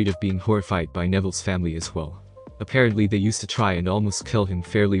questionable treat of being horrified by Neville's family as well. Apparently they used to try and almost kill him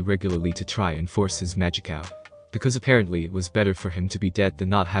fairly regularly to try and force his magic out. Because apparently it was better for him to be dead than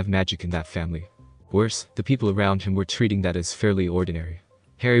not have magic in that family. Worse, the people around him were treating that as fairly ordinary.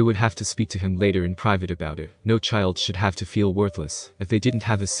 Harry would have to speak to him later in private about it. No child should have to feel worthless if they didn't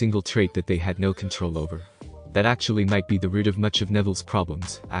have a single trait that they had no control over. That actually might be the root of much of Neville's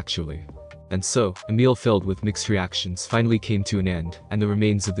problems, actually. And so, a meal filled with mixed reactions finally came to an end, and the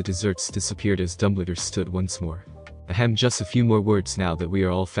remains of the desserts disappeared as Dumbledore stood once more. Ahem, just a few more words now that we are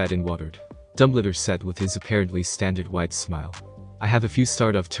all fed and watered. Dumbledore said with his apparently standard wide smile. I have a few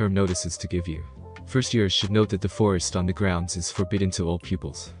start-of-term notices to give you. First years should note that the forest on the grounds is forbidden to all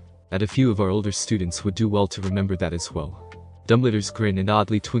pupils. That a few of our older students would do well to remember that as well. Dumbledore's grin and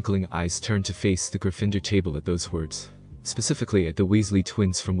oddly twinkling eyes turned to face the Gryffindor table at those words. Specifically at the Weasley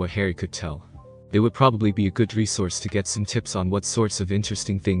twins from what Harry could tell. They would probably be a good resource to get some tips on what sorts of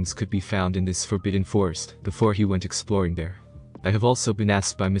interesting things could be found in this forbidden forest before he went exploring there. I have also been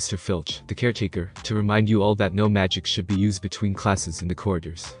asked by Mr. Filch, the caretaker, to remind you all that no magic should be used between classes in the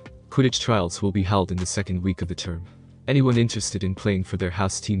corridors. Quidditch trials will be held in the second week of the term. Anyone interested in playing for their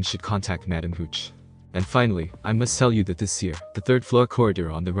house team should contact Madam Hooch. And finally, I must tell you that this year, the third floor corridor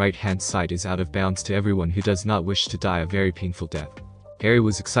on the right-hand side is out of bounds to everyone who does not wish to die a very painful death. Harry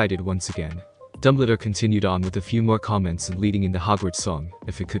was excited once again. Dumbledore continued on with a few more comments and leading in the Hogwarts song,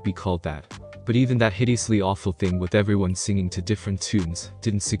 if it could be called that. But even that hideously awful thing with everyone singing to different tunes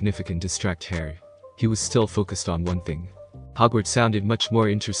didn't significantly distract Harry. He was still focused on one thing. Hogwarts sounded much more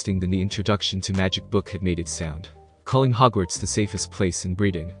interesting than the introduction to Magic book had made it sound. Calling Hogwarts the safest place in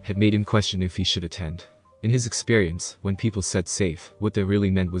Britain had made him question if he should attend. In his experience, when people said safe, what they really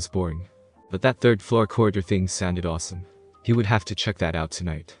meant was boring. But that third floor corridor thing sounded awesome. He would have to check that out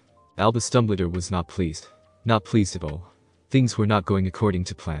tonight. Albus Dumbledore was not pleased. Not pleased at all. Things were not going according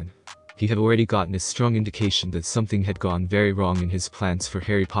to plan. He had already gotten a strong indication that something had gone very wrong in his plans for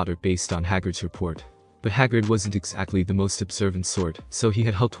Harry Potter based on Hagrid's report. But Hagrid wasn't exactly the most observant sort, so he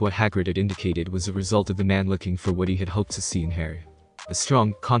had hoped what Hagrid had indicated was a result of the man looking for what he had hoped to see in Harry. A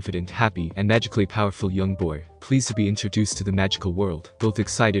strong, confident, happy, and magically powerful young boy, pleased to be introduced to the magical world, both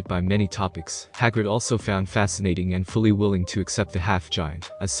excited by many topics. Hagrid also found fascinating and fully willing to accept the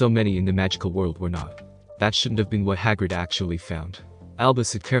half-giant, as so many in the magical world were not. That shouldn't have been what Hagrid actually found.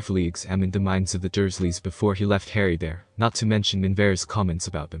 Albus had carefully examined the minds of the Dursleys before he left Harry there, not to mention Minerva's comments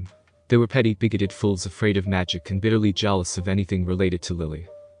about them. They were petty, bigoted fools afraid of magic and bitterly jealous of anything related to Lily.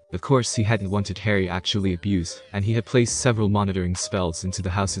 Of course, he hadn't wanted Harry actually abused, and he had placed several monitoring spells into the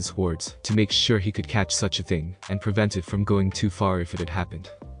house's wards to make sure he could catch such a thing and prevent it from going too far if it had happened.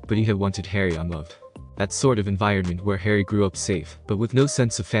 But he had wanted Harry unloved. That sort of environment where Harry grew up safe, but with no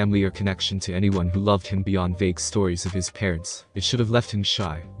sense of family or connection to anyone who loved him beyond vague stories of his parents. It should have left him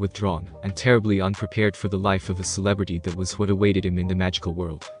shy, withdrawn, and terribly unprepared for the life of a celebrity that was what awaited him in the magical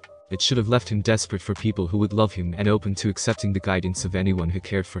world. It should have left him desperate for people who would love him and open to accepting the guidance of anyone who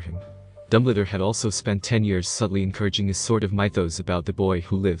cared for him. Dumbledore had also spent 10 years subtly encouraging a sort of mythos about the boy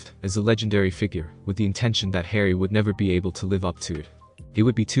who lived as a legendary figure, with the intention that Harry would never be able to live up to it. He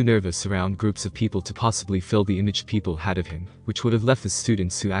would be too nervous around groups of people to possibly fill the image people had of him, which would have left the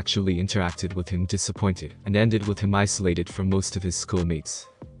students who actually interacted with him disappointed, and ended with him isolated from most of his schoolmates.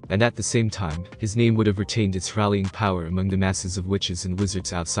 And at the same time, his name would have retained its rallying power among the masses of witches and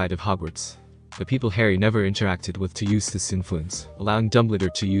wizards outside of Hogwarts. The people Harry never interacted with to use this influence, allowing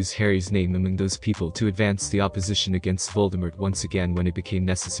Dumbledore to use Harry's name among those people to advance the opposition against Voldemort once again when it became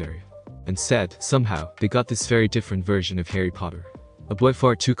necessary. Instead, somehow, they got this very different version of Harry Potter. A boy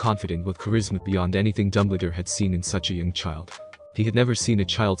far too confident with charisma beyond anything Dumbledore had seen in such a young child. He had never seen a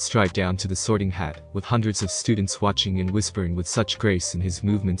child stride down to the Sorting Hat, with hundreds of students watching and whispering with such grace in his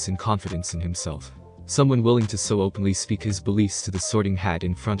movements and confidence in himself. Someone willing to so openly speak his beliefs to the Sorting Hat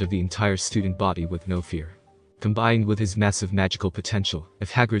in front of the entire student body with no fear. Combined with his massive magical potential,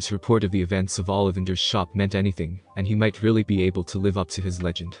 if Hagrid's report of the events of Ollivander's shop meant anything, and he might really be able to live up to his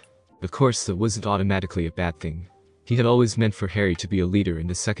legend. Of course, that wasn't automatically a bad thing. He had always meant for Harry to be a leader in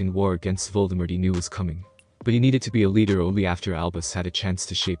the second war against Voldemort he knew was coming. But he needed to be a leader only after Albus had a chance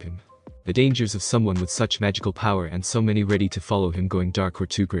to shape him. The dangers of someone with such magical power and so many ready to follow him going dark were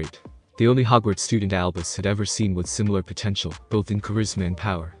too great. The only Hogwarts student Albus had ever seen with similar potential, both in charisma and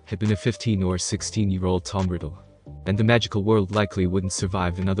power, had been a 15 or 16-year-old Tom Riddle. And the magical world likely wouldn't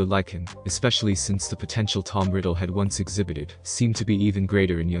survive another like him, especially since the potential Tom Riddle had once exhibited seemed to be even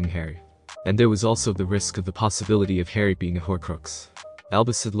greater in young Harry. And there was also the risk of the possibility of Harry being a Horcrux.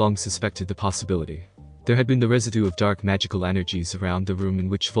 Albus had long suspected the possibility. There had been the residue of dark magical energies around the room in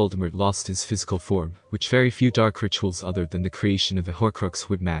which Voldemort lost his physical form, which very few dark rituals other than the creation of a Horcrux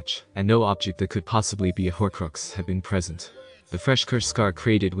would match, and no object that could possibly be a Horcrux had been present. The fresh curse scar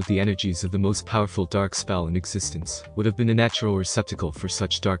created with the energies of the most powerful dark spell in existence would have been a natural receptacle for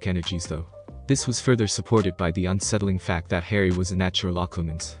such dark energies though. This was further supported by the unsettling fact that Harry was a natural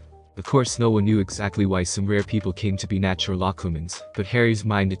occlumens. Of course, no one knew exactly why some rare people came to be natural occlumens, but Harry's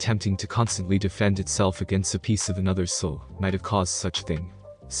mind attempting to constantly defend itself against a piece of another's soul might have caused such a thing.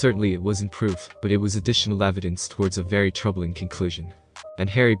 Certainly it wasn't proof, but it was additional evidence towards a very troubling conclusion. And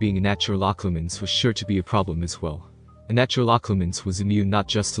Harry being a natural occlumens was sure to be a problem as well. A natural occlumens was immune not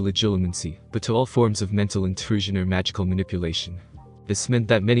just to legilimency, but to all forms of mental intrusion or magical manipulation. This meant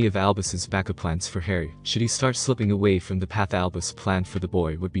that many of Albus's backup plans for Harry, should he start slipping away from the path Albus planned for the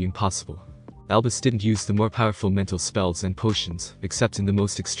boy, would be impossible. Albus didn't use the more powerful mental spells and potions, except in the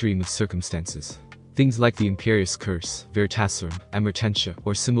most extreme of circumstances. Things like the Imperious Curse, Veritaserum, Amortentia,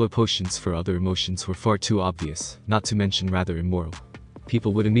 or similar potions for other emotions were far too obvious, not to mention rather immoral.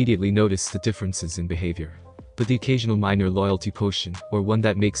 People would immediately notice the differences in behavior. But the occasional minor loyalty potion, or one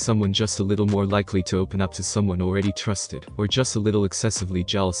that makes someone just a little more likely to open up to someone already trusted, or just a little excessively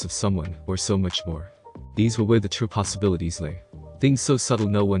jealous of someone, or so much more. These were where the true possibilities lay. Things so subtle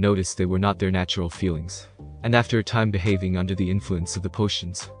no one noticed they were not their natural feelings. And after a time behaving under the influence of the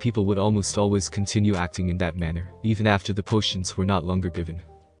potions, people would almost always continue acting in that manner, even after the potions were not longer given.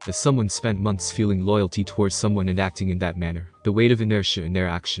 If someone spent months feeling loyalty towards someone and acting in that manner, the weight of inertia in their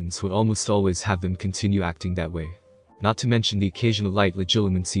actions would almost always have them continue acting that way. Not to mention the occasional light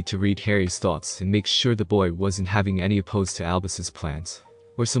legilimency to read Harry's thoughts and make sure the boy wasn't having any opposed to Albus's plans.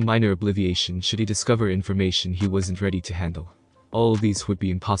 Or some minor obliviation should he discover information he wasn't ready to handle. All of these would be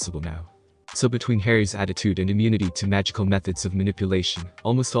impossible now. So between Harry's attitude and immunity to magical methods of manipulation,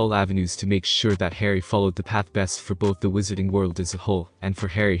 almost all avenues to make sure that Harry followed the path best for both the wizarding world as a whole, and for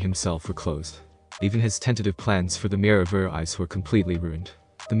Harry himself were closed. Even his tentative plans for the Mirror of Eyes were completely ruined.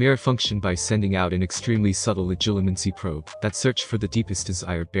 The mirror functioned by sending out an extremely subtle legilimency probe that searched for the deepest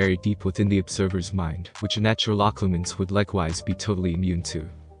desire buried deep within the observer's mind, which a natural occlumens would likewise be totally immune to.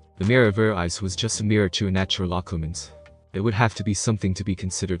 The mirror of her eyes was just a mirror to a natural occlumens. It would have to be something to be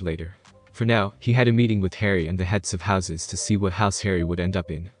considered later. For now, he had a meeting with Harry and the heads of houses to see what house Harry would end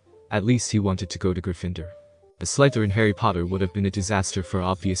up in. At least he wanted to go to Gryffindor. A Slytherin Harry Potter would have been a disaster for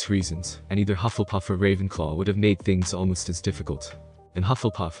obvious reasons, and either Hufflepuff or Ravenclaw would have made things almost as difficult. In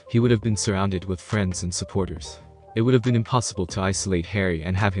Hufflepuff, he would have been surrounded with friends and supporters. It would have been impossible to isolate Harry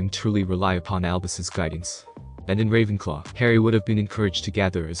and have him truly rely upon Albus's guidance. And in Ravenclaw, Harry would have been encouraged to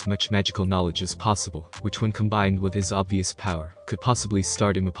gather as much magical knowledge as possible, which when combined with his obvious power, could possibly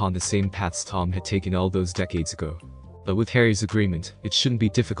start him upon the same paths Tom had taken all those decades ago. But with Harry's agreement, it shouldn't be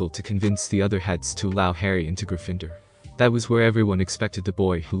difficult to convince the other heads to allow Harry into Gryffindor. That was where everyone expected the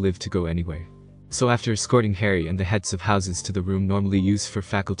boy who lived to go anyway. So after escorting Harry and the heads of houses to the room normally used for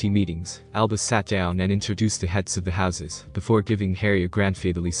faculty meetings, Albus sat down and introduced the heads of the houses, before giving Harry a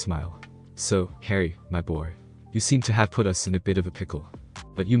grandfatherly smile. "So, Harry, my boy. You seem to have put us in a bit of a pickle.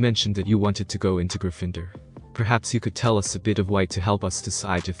 But you mentioned that you wanted to go into Gryffindor. Perhaps you could tell us a bit of why to help us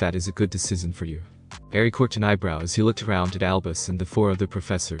decide if that is a good decision for you." Harry cocked an eyebrow as he looked around at Albus and the four other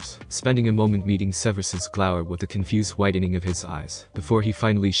professors, spending a moment meeting Severus's glower with a confused widening of his eyes, before he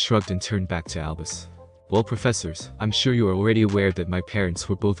finally shrugged and turned back to Albus. "Well, professors, I'm sure you are already aware that my parents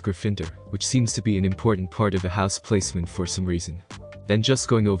were both Gryffindor, which seems to be an important part of a house placement for some reason. Then just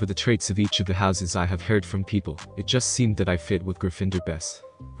going over the traits of each of the houses I have heard from people, it just seemed that I fit with Gryffindor best.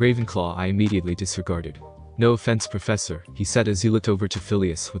 Ravenclaw I immediately disregarded. No offense, Professor," he said as he looked over to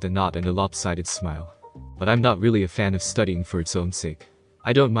Phileas with a nod and a lopsided smile. "But I'm not really a fan of studying for its own sake.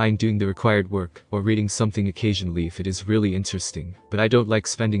 I don't mind doing the required work, or reading something occasionally if it is really interesting, but I don't like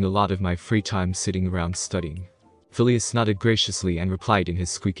spending a lot of my free time sitting around studying." Phileas nodded graciously and replied in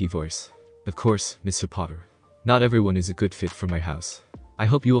his squeaky voice. "Of course, Mr. Potter. Not everyone is a good fit for my house. I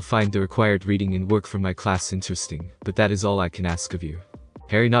hope you will find the required reading and work for my class interesting, but that is all I can ask of you."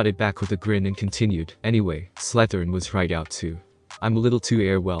 Harry nodded back with a grin and continued, "Anyway, Slytherin was right out too. I'm a little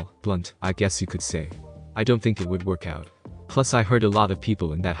too blunt, I guess you could say. I don't think it would work out. Plus I heard a lot of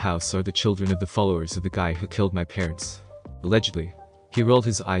people in that house are the children of the followers of the guy who killed my parents. Allegedly." He rolled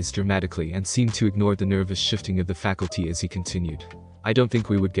his eyes dramatically and seemed to ignore the nervous shifting of the faculty as he continued. "I don't think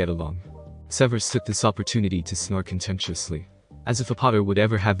we would get along." Severus took this opportunity to snort contemptuously. As if a Potter would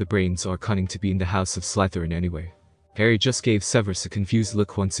ever have the brains or cunning to be in the house of Slytherin anyway. Harry just gave Severus a confused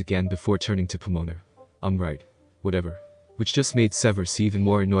look once again before turning to Pomona. Right. Whatever." Which just made Severus even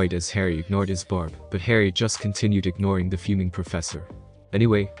more annoyed as Harry ignored his barb, but Harry just continued ignoring the fuming professor.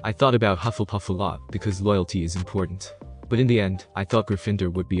 "Anyway, I thought about Hufflepuff a lot because loyalty is important. But in the end, I thought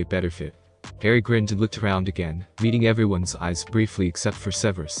Gryffindor would be a better fit." Harry grinned and looked around again, meeting everyone's eyes briefly except for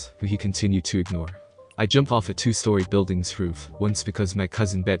Severus, who he continued to ignore. "I jumped off a 2-story building's roof once because my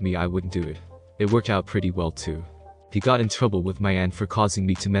cousin bet me I wouldn't do it. It worked out pretty well too. He got in trouble with my aunt for causing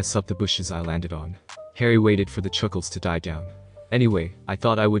me to mess up the bushes I landed on." Harry waited for the chuckles to die down. "Anyway, I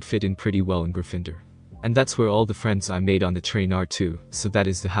thought I would fit in pretty well in Gryffindor. And that's where all the friends I made on the train are too, so that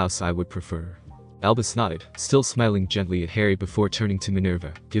is the house I would prefer." Albus nodded, still smiling gently at Harry before turning to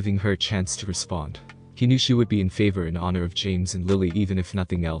Minerva, giving her a chance to respond. He knew she would be in favor in honor of James and Lily even if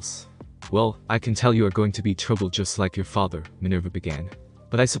nothing else. "Well, I can tell you are going to be trouble just like your father," Minerva began.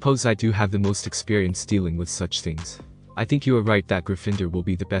 "But I suppose I do have the most experience dealing with such things. I think you are right that Gryffindor will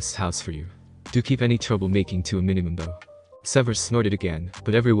be the best house for you. Do keep any troublemaking to a minimum though." Severus snorted again,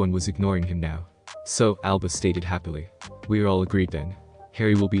 but everyone was ignoring him now. "So," Albus stated happily. "We are all agreed then.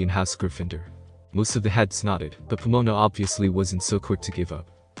 Harry will be in House Gryffindor." Most of the heads nodded, but Pomona obviously wasn't so quick to give up.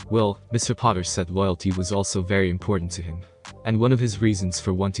 "Well, Mr. Potter said loyalty was also very important to him. And one of his reasons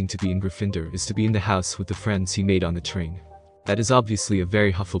for wanting to be in Gryffindor is to be in the house with the friends he made on the train. That is obviously a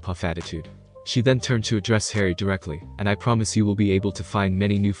very Hufflepuff attitude." She then turned to address Harry directly, "And I promise you will be able to find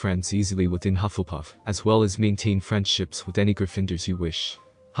many new friends easily within Hufflepuff, as well as maintain friendships with any Gryffindors you wish.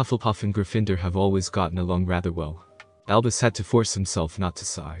 Hufflepuff and Gryffindor have always gotten along rather well." Albus had to force himself not to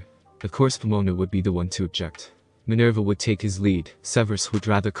sigh. Of course Pomona would be the one to object. Minerva would take his lead, Severus would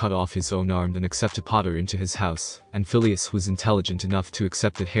rather cut off his own arm than accept a Potter into his house, and Phileas was intelligent enough to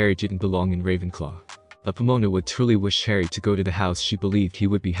accept that Harry didn't belong in Ravenclaw. But Pomona would truly wish Harry to go to the house she believed he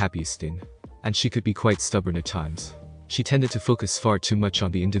would be happiest in. And she could be quite stubborn at times. She tended to focus far too much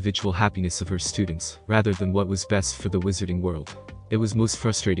on the individual happiness of her students, rather than what was best for the wizarding world. It was most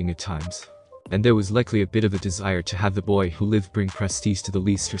frustrating at times. And there was likely a bit of a desire to have the boy who lived bring prestige to the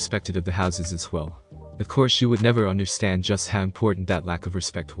least respected of the houses as well. Of course she would never understand just how important that lack of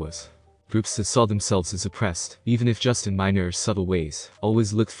respect was. Groups that saw themselves as oppressed, even if just in minor or subtle ways,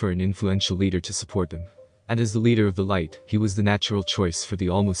 always looked for an influential leader to support them. And as the leader of the light, he was the natural choice for the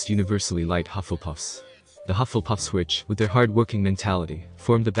almost universally light Hufflepuffs. The Hufflepuffs which, with their hard-working mentality,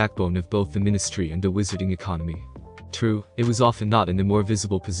 formed the backbone of both the ministry and the wizarding economy. True, it was often not in the more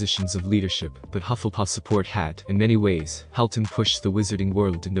visible positions of leadership, but Hufflepuff's support had, in many ways, helped him push the wizarding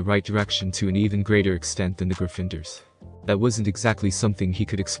world in the right direction to an even greater extent than the Gryffindors. That wasn't exactly something he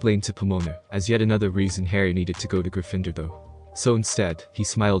could explain to Pomona, as yet another reason Harry needed to go to Gryffindor though. So instead, he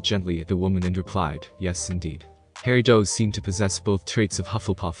smiled gently at the woman and replied, yes indeed. Harry does seem to possess both traits of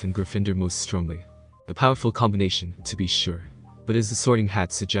Hufflepuff and Gryffindor most strongly. A powerful combination, to be sure. But as the Sorting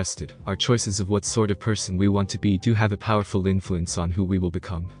Hat suggested, our choices of what sort of person we want to be do have a powerful influence on who we will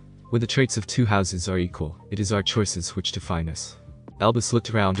become. When the traits of two houses are equal, it is our choices which define us. Albus looked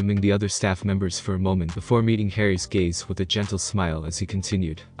around among the other staff members for a moment before meeting Harry's gaze with a gentle smile as he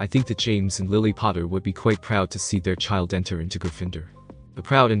continued, I think that James and Lily Potter would be quite proud to see their child enter into Gryffindor. A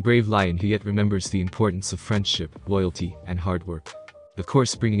proud and brave lion who yet remembers the importance of friendship, loyalty, and hard work. Of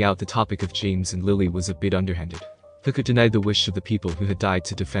course, bringing out the topic of James and Lily was a bit underhanded. Who could deny the wish of the people who had died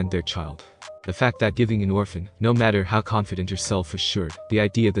to defend their child? The fact that giving an orphan, no matter how confident or self-assured, the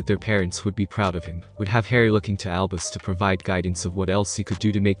idea that their parents would be proud of him, would have Harry looking to Albus to provide guidance of what else he could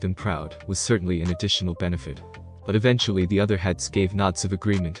do to make them proud, was certainly an additional benefit. But eventually the other heads gave nods of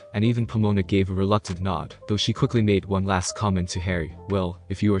agreement, and even Pomona gave a reluctant nod, though she quickly made one last comment to Harry, well,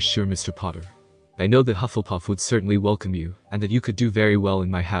 if you are sure Mr. Potter. I know that Hufflepuff would certainly welcome you, and that you could do very well in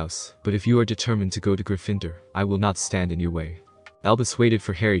my house, but if you are determined to go to Gryffindor, I will not stand in your way. Albus waited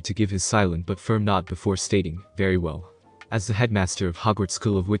for Harry to give his silent but firm nod before stating, very well. As the headmaster of Hogwarts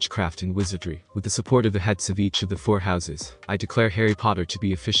School of Witchcraft and Wizardry, with the support of the heads of each of the 4 houses, I declare Harry Potter to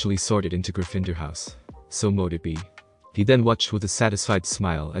be officially sorted into Gryffindor House. So mote it be. He then watched with a satisfied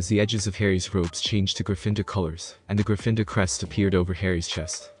smile as the edges of Harry's robes changed to Gryffindor colors, and the Gryffindor crest appeared over Harry's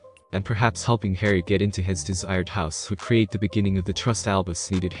chest. And perhaps helping Harry get into his desired house would create the beginning of the trust Albus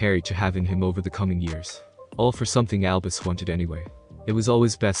needed Harry to have in him over the coming years. All for something Albus wanted anyway. It was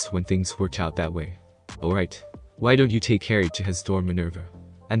always best when things worked out that way. Alright. Why don't you take Harry to his dorm, Minerva?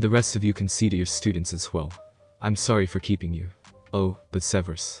 And the rest of you can see to your students as well. I'm sorry for keeping you. Oh, but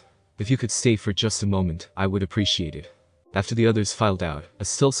Severus. If you could stay for just a moment, I would appreciate it. After the others filed out, a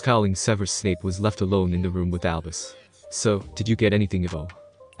still scowling Severus Snape was left alone in the room with Albus. So, did you get anything at all?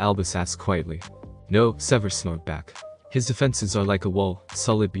 Albus asked quietly. No, Severus snorted back. His defenses are like a wall,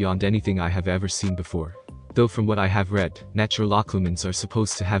 solid beyond anything I have ever seen before. Though from what I have read, natural occlumens are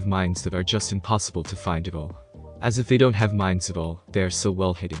supposed to have minds that are just impossible to find at all. As if they don't have minds at all, they are so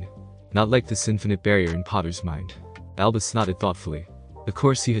well hidden. Not like this infinite barrier in Potter's mind. Albus nodded thoughtfully. Of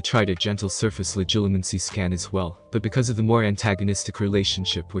course he had tried a gentle surface legitimacy scan as well, but because of the more antagonistic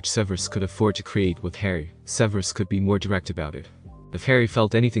relationship which Severus could afford to create with Harry, Severus could be more direct about it. If Harry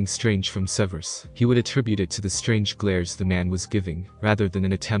felt anything strange from Severus, he would attribute it to the strange glares the man was giving, rather than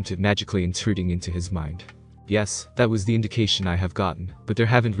an attempt at magically intruding into his mind. Yes, that was the indication I have gotten, but there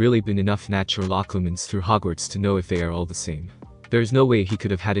haven't really been enough natural occlumens through Hogwarts to know if they are all the same. There is no way he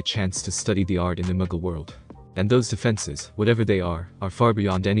could have had a chance to study the art in the Muggle world. And those defenses, whatever they are far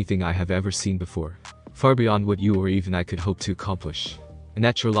beyond anything I have ever seen before. Far beyond what you or even I could hope to accomplish. A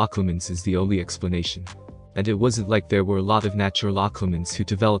natural occlumens is the only explanation. And it wasn't like there were a lot of natural occlumens who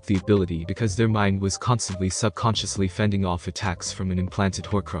developed the ability because their mind was constantly subconsciously fending off attacks from an implanted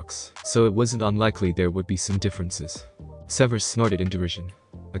Horcrux, so it wasn't unlikely there would be some differences. Severus snorted in derision.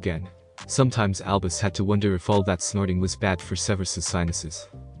 Again. Sometimes Albus had to wonder if all that snorting was bad for Severus's sinuses.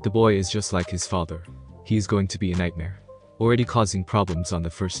 The boy is just like his father. He is going to be a nightmare. Already causing problems on the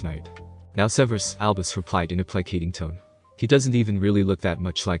first night. Now Severus, Albus replied in a placating tone. He doesn't even really look that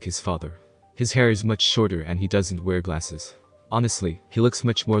much like his father. His hair is much shorter and he doesn't wear glasses. Honestly, he looks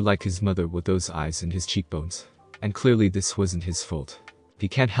much more like his mother with those eyes and his cheekbones. And clearly this wasn't his fault. He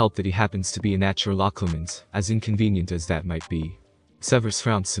can't help that he happens to be a natural occlumens, as inconvenient as that might be. Severus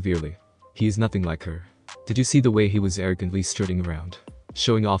frowned severely. He is nothing like her. Did you see the way he was arrogantly strutting around?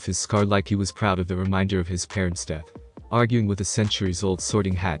 Showing off his scar like he was proud of the reminder of his parents' death. Arguing with a centuries-old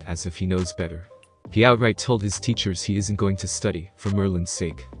Sorting Hat as if he knows better. He outright told his teachers he isn't going to study, for Merlin's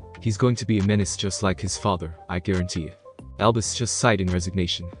sake. He's going to be a menace just like his father, I guarantee it. Albus just sighed in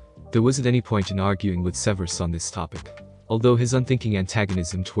resignation. There wasn't any point in arguing with Severus on this topic. Although his unthinking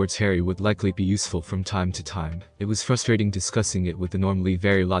antagonism towards Harry would likely be useful from time to time, it was frustrating discussing it with the normally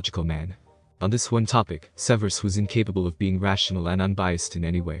very logical man. On this one topic, Severus was incapable of being rational and unbiased in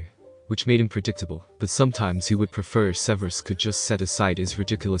any way. Which made him predictable, but sometimes he would prefer Severus could just set aside his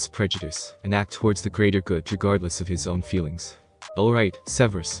ridiculous prejudice and act towards the greater good regardless of his own feelings. Alright,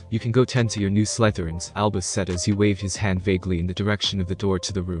 Severus, you can go tend to your new Slytherins, Albus said as he waved his hand vaguely in the direction of the door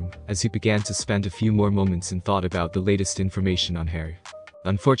to the room, as he began to spend a few more moments in thought about the latest information on Harry.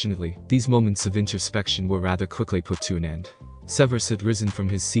 Unfortunately, these moments of introspection were rather quickly put to an end. Severus had risen from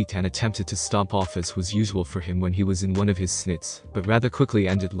his seat and attempted to stomp off as was usual for him when he was in one of his snits, but rather quickly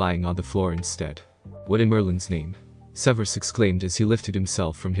ended lying on the floor instead. What in Merlin's name? Severus exclaimed as he lifted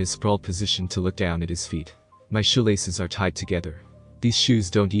himself from his sprawled position to look down at his feet. My shoelaces are tied together. These shoes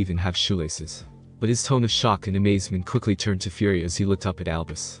don't even have shoelaces. But his tone of shock and amazement quickly turned to fury as he looked up at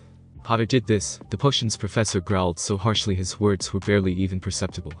Albus. Potter did this, the potions professor growled so harshly his words were barely even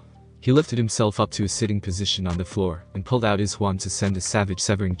perceptible. He lifted himself up to a sitting position on the floor, and pulled out his wand to send a savage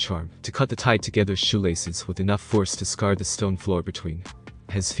severing charm, to cut the tied together shoelaces with enough force to scar the stone floor between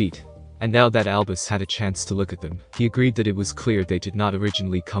his feet. And now that Albus had a chance to look at them, he agreed that it was clear they did not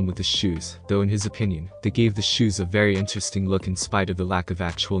originally come with the shoes, though in his opinion, they gave the shoes a very interesting look in spite of the lack of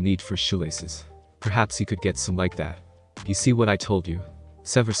actual need for shoelaces. Perhaps he could get some like that. You see what I told you?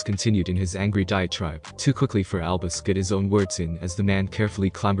 Severus continued in his angry diatribe, too quickly for Albus to get his own words in as the man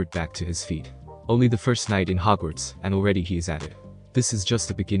carefully clambered back to his feet. Only the first night in Hogwarts, and already he is at it. This is just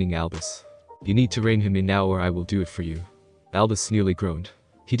the beginning, Albus. You need to rein him in now or I will do it for you. Albus nearly groaned.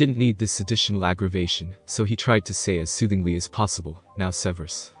 He didn't need this additional aggravation, so he tried to say as soothingly as possible, now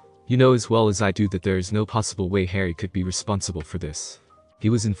Severus. You know as well as I do that there is no possible way Harry could be responsible for this. He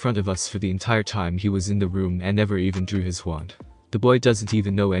was in front of us for the entire time he was in the room and never even drew his wand. The boy doesn't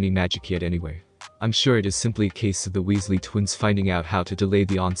even know any magic yet anyway. I'm sure it is simply a case of the Weasley twins finding out how to delay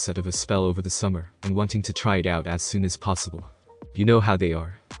the onset of a spell over the summer, and wanting to try it out as soon as possible. You know how they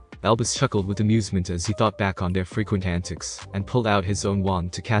are. Albus chuckled with amusement as he thought back on their frequent antics, and pulled out his own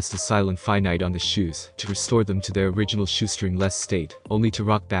wand to cast a silent finite on the shoes, to restore them to their original shoestring-less state, only to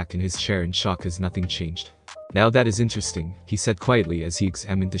rock back in his chair in shock as nothing changed. Now that is interesting, he said quietly as he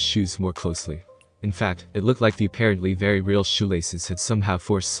examined the shoes more closely. In fact, it looked like the apparently very real shoelaces had somehow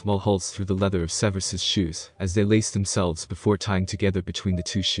forced small holes through the leather of Severus's shoes, as they laced themselves before tying together between the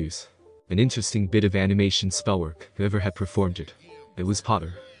two shoes. An interesting bit of animation spellwork, whoever had performed it. It was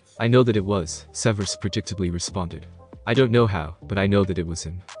Potter. I know that it was, Severus predictably responded. I don't know how, but I know that it was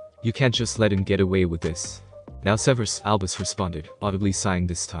him. You can't just let him get away with this. Now Severus, Albus responded, audibly sighing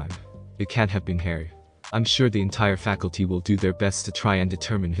this time. It can't have been Harry. I'm sure the entire faculty will do their best to try and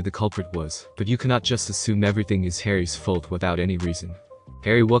determine who the culprit was, but you cannot just assume everything is Harry's fault without any reason.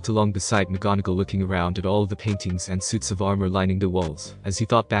 Harry walked along beside McGonagall looking around at all of the paintings and suits of armor lining the walls, as he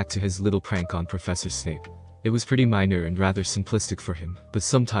thought back to his little prank on Professor Snape. It was pretty minor and rather simplistic for him, but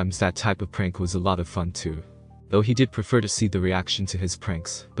sometimes that type of prank was a lot of fun too. Though he did prefer to see the reaction to his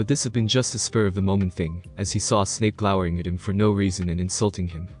pranks, but this had been just a spur-of-the-moment thing, as he saw Snape glowering at him for no reason and insulting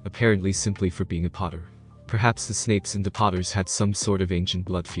him, apparently simply for being a Potter. Perhaps the Snapes and the Potters had some sort of ancient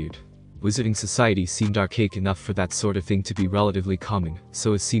blood feud. Wizarding society seemed archaic enough for that sort of thing to be relatively common,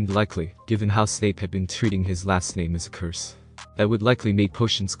 so it seemed likely, given how Snape had been treating his last name as a curse. That would likely make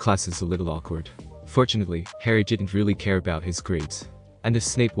potions classes a little awkward. Fortunately, Harry didn't really care about his grades. And if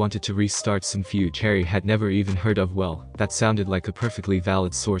Snape wanted to restart some feud Harry had never even heard of, well, that sounded like a perfectly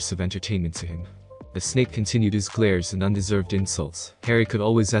valid source of entertainment to him. As Snape continued his glares and undeserved insults, Harry could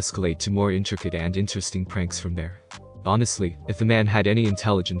always escalate to more intricate and interesting pranks from there. Honestly, if the man had any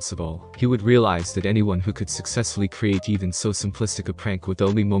intelligence at all, he would realize that anyone who could successfully create even so simplistic a prank with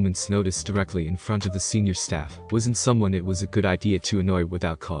only moments' notice directly in front of the senior staff wasn't someone it was a good idea to annoy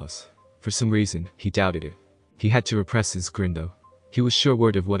without cause. For some reason, he doubted it. He had to repress his grin though. He was sure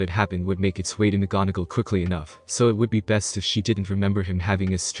word of what had happened would make its way to McGonagall quickly enough, so it would be best if she didn't remember him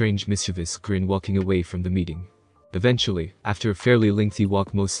having a strange mischievous grin walking away from the meeting. Eventually, after a fairly lengthy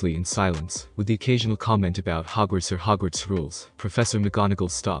walk mostly in silence, with the occasional comment about Hogwarts or Hogwarts rules, Professor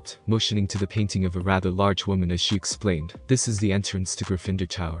McGonagall stopped, motioning to the painting of a rather large woman as she explained, "This is the entrance to Gryffindor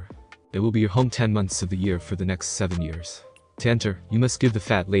Tower. It will be your home 10 months of the year for the next 7 years. To enter, you must give the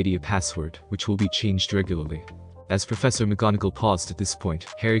fat lady a password, which will be changed regularly." As Professor McGonagall paused at this point,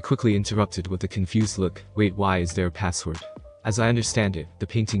 Harry quickly interrupted with a confused look. Wait, why is there a password? As I understand it, the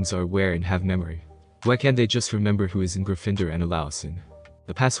paintings are aware and have memory. Why can't they just remember who is in Gryffindor and allow us in?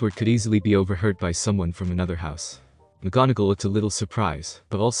 The password could easily be overheard by someone from another house. McGonagall looked a little surprised,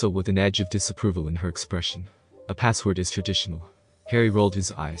 but also with an edge of disapproval in her expression. A password is traditional. Harry rolled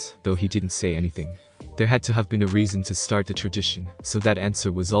his eyes, though he didn't say anything. There had to have been a reason to start the tradition, so that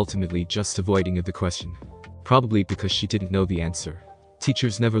answer was ultimately just avoiding of the question. Probably because she didn't know the answer.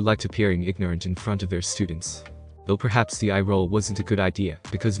 Teachers never liked appearing ignorant in front of their students. Though perhaps the eye roll wasn't a good idea,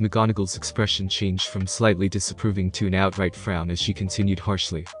 because McGonagall's expression changed from slightly disapproving to an outright frown as she continued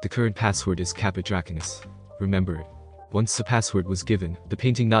harshly, "The current password is Kappa Draconis. Remember it." Once the password was given, the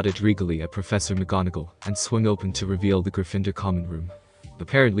painting nodded regally at Professor McGonagall and swung open to reveal the Gryffindor common room.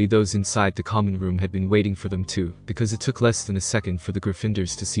 Apparently those inside the common room had been waiting for them too, because it took less than a second for the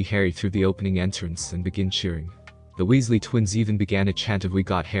Gryffindors to see Harry through the opening entrance and begin cheering. The Weasley twins even began a chant of "We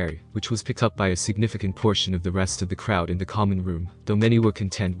got Harry," which was picked up by a significant portion of the rest of the crowd in the common room, though many were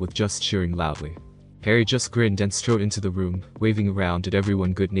content with just cheering loudly. Harry just grinned and strode into the room, waving around at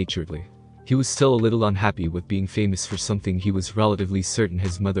everyone good-naturedly. He was still a little unhappy with being famous for something he was relatively certain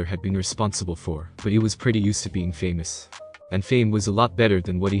his mother had been responsible for, but he was pretty used to being famous. And fame was a lot better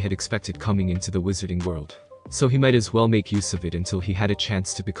than what he had expected coming into the wizarding world. So he might as well make use of it until he had a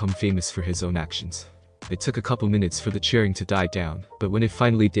chance to become famous for his own actions. It took a couple minutes for the cheering to die down, but when it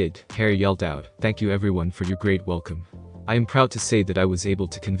finally did, Harry yelled out, "Thank you everyone for your great welcome. I am proud to say that I was able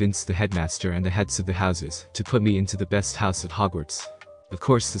to convince the headmaster and the heads of the houses to put me into the best house at Hogwarts." Of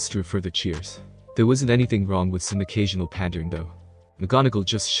course this drew further cheers. There wasn't anything wrong with some occasional pandering though. McGonagall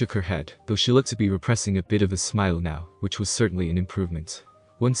just shook her head, though she looked to be repressing a bit of a smile now, which was certainly an improvement.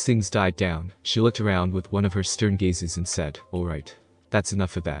 Once things died down, she looked around with one of her stern gazes and said, "Alright. That's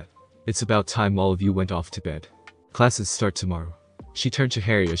enough of that. It's about time all of you went off to bed. Classes start tomorrow." She turned to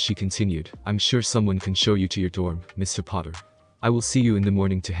Harry as she continued, "I'm sure someone can show you to your dorm, Mr. Potter. I will see you in the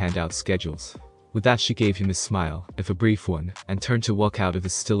morning to hand out schedules." With that she gave him a smile, if a brief one, and turned to walk out of the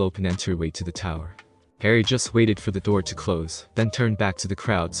still open entryway to the tower. Harry just waited for the door to close, then turned back to the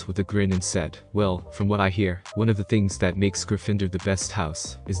crowds with a grin and said, "Well, from what I hear, one of the things that makes Gryffindor the best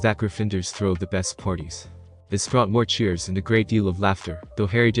house is that Gryffindors throw the best parties." This brought more cheers and a great deal of laughter, though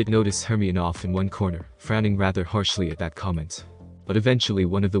Harry did notice Hermione off in one corner, frowning rather harshly at that comment. But eventually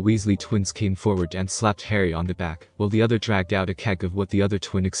one of the Weasley twins came forward and slapped Harry on the back, while the other dragged out a keg of what the other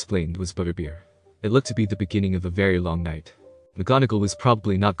twin explained was butterbeer. It looked to be the beginning of a very long night. McGonagall was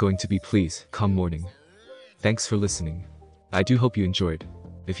probably not going to be pleased come morning. Thanks for listening. I do hope you enjoyed.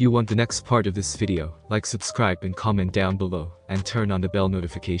 If you want the next part of this video, like, subscribe and comment down below, and turn on the bell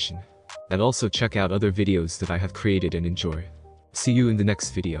notification. And also check out other videos that I have created and enjoy. See you in the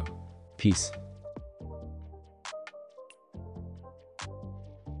next video. Peace.